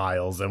uses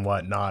miles and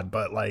whatnot,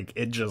 but like,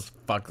 it just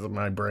fucks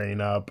my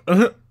brain up.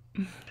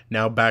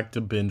 Now back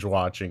to binge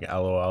watching,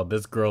 LOL.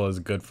 This girl is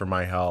good for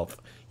my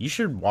health. You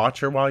should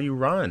watch her while you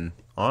run.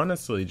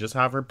 Honestly, just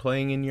have her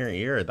playing in your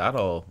ear.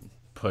 That'll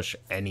push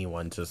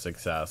anyone to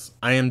success.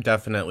 I am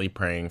definitely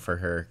praying for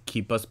her.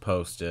 Keep us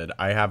posted.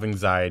 I have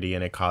anxiety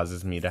and it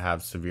causes me to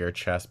have severe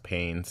chest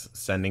pains.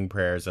 Sending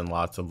prayers and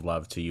lots of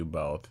love to you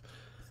both.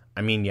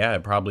 I mean, yeah,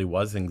 it probably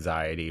was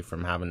anxiety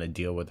from having to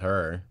deal with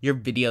her. Your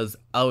videos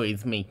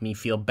always make me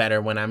feel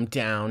better when I'm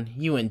down.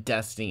 You and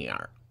Destiny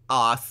are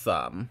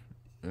awesome.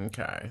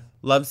 Okay.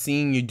 Love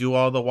seeing you do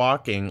all the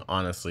walking.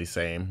 Honestly,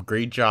 same.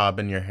 Great job,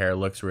 and your hair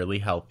looks really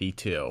healthy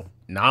too.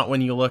 Not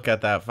when you look at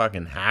that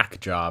fucking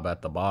hack job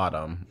at the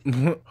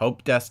bottom.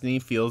 Hope Destiny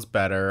feels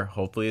better.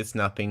 Hopefully it's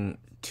nothing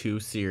too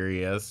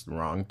serious.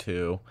 Wrong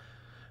too.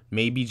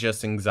 Maybe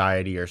just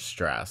anxiety or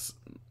stress.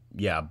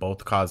 Yeah,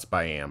 both caused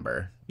by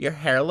Amber. Your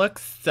hair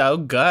looks so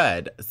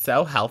good.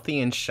 So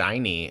healthy and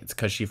shiny. It's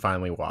because she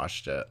finally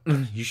washed it.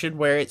 You should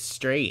wear it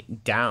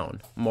straight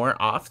down more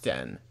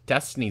often.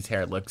 Destiny's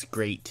hair looks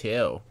great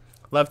too.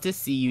 Love to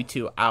see you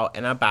two out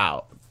and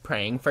about.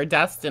 Praying for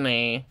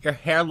Destiny. Your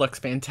hair looks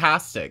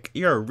fantastic.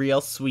 You're a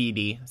real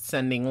sweetie.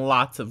 Sending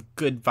lots of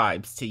good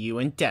vibes to you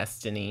and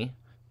Destiny. ...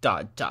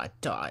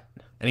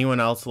 Anyone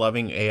else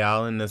loving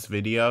Al in this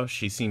video?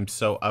 She seems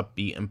so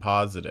upbeat and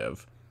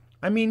positive.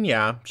 I mean,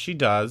 yeah, she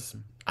does.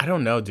 I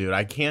don't know, dude.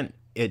 I can't...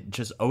 It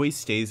just always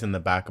stays in the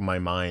back of my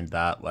mind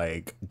that,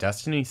 like,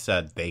 Destiny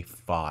said they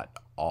fought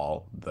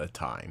all the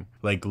time.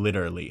 Like,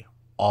 literally,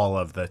 all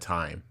of the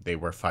time they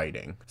were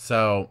fighting.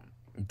 So,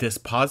 this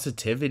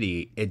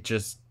positivity, it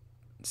just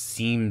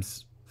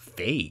seems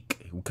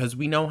fake, because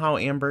we know how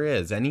Amber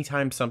is.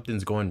 Anytime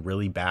something's going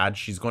really bad,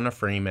 she's going to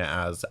frame it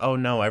as, oh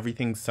no,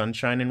 everything's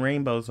sunshine and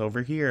rainbows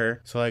over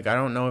here. So like, I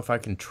don't know if I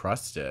can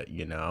trust it,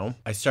 you know?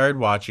 I started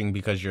watching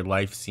because your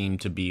life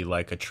seemed to be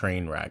like a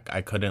train wreck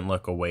I couldn't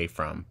look away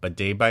from, but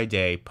day by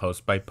day,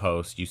 post by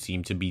post, you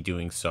seem to be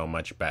doing so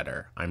much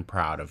better. I'm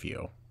proud of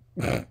you.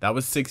 That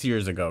was 6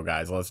 years ago,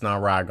 guys. Let's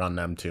not rag on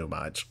them too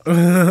much.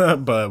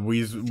 But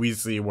we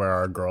see where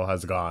our girl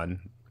has gone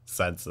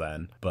since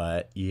then.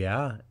 But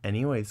yeah,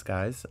 anyways,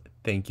 guys,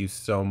 thank you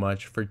so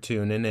much for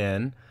tuning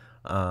in.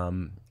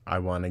 I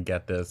want to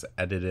get this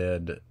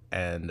edited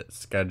and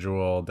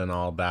scheduled and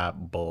all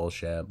that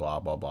bullshit, blah,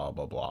 blah, blah,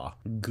 blah, blah.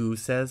 Goo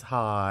says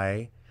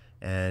hi.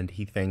 And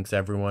he thanks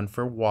everyone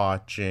for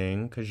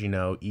watching, because, you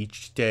know,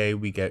 each day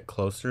we get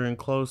closer and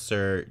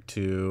closer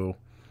to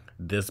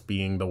this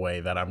being the way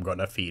that I'm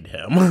gonna feed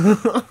him.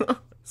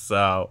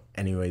 So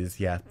anyways,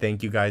 yeah,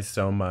 thank you guys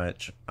so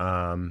much.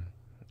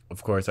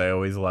 Of course, I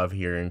always love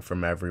hearing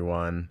from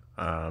everyone,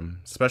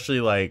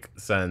 especially like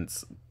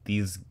since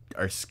these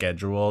are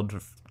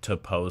scheduled to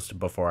post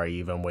before I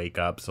even wake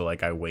up. So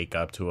like I wake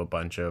up to a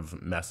bunch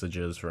of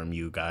messages from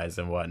you guys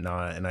and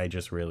whatnot, and I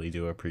just really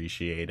do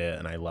appreciate it,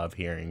 and I love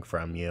hearing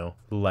from you.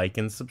 Like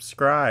and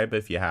subscribe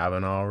if you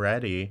haven't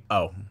already.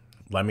 Oh,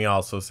 let me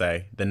also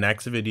say, the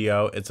next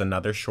video, it's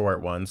another short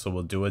one, so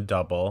we'll do a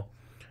double.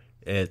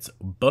 It's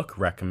book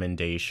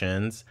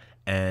recommendations,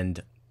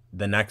 and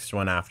the next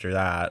one after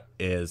that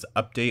is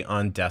update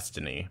on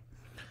Destiny.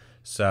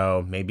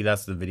 So maybe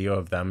that's the video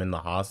of them in the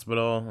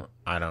hospital.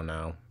 I don't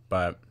know,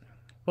 but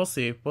we'll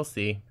see. We'll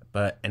see.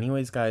 But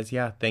anyways, guys,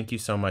 yeah, thank you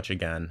so much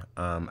again.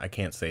 I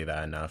can't say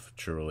that enough,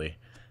 truly.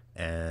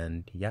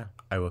 And yeah,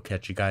 I will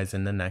catch you guys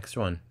in the next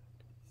one.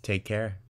 Take care.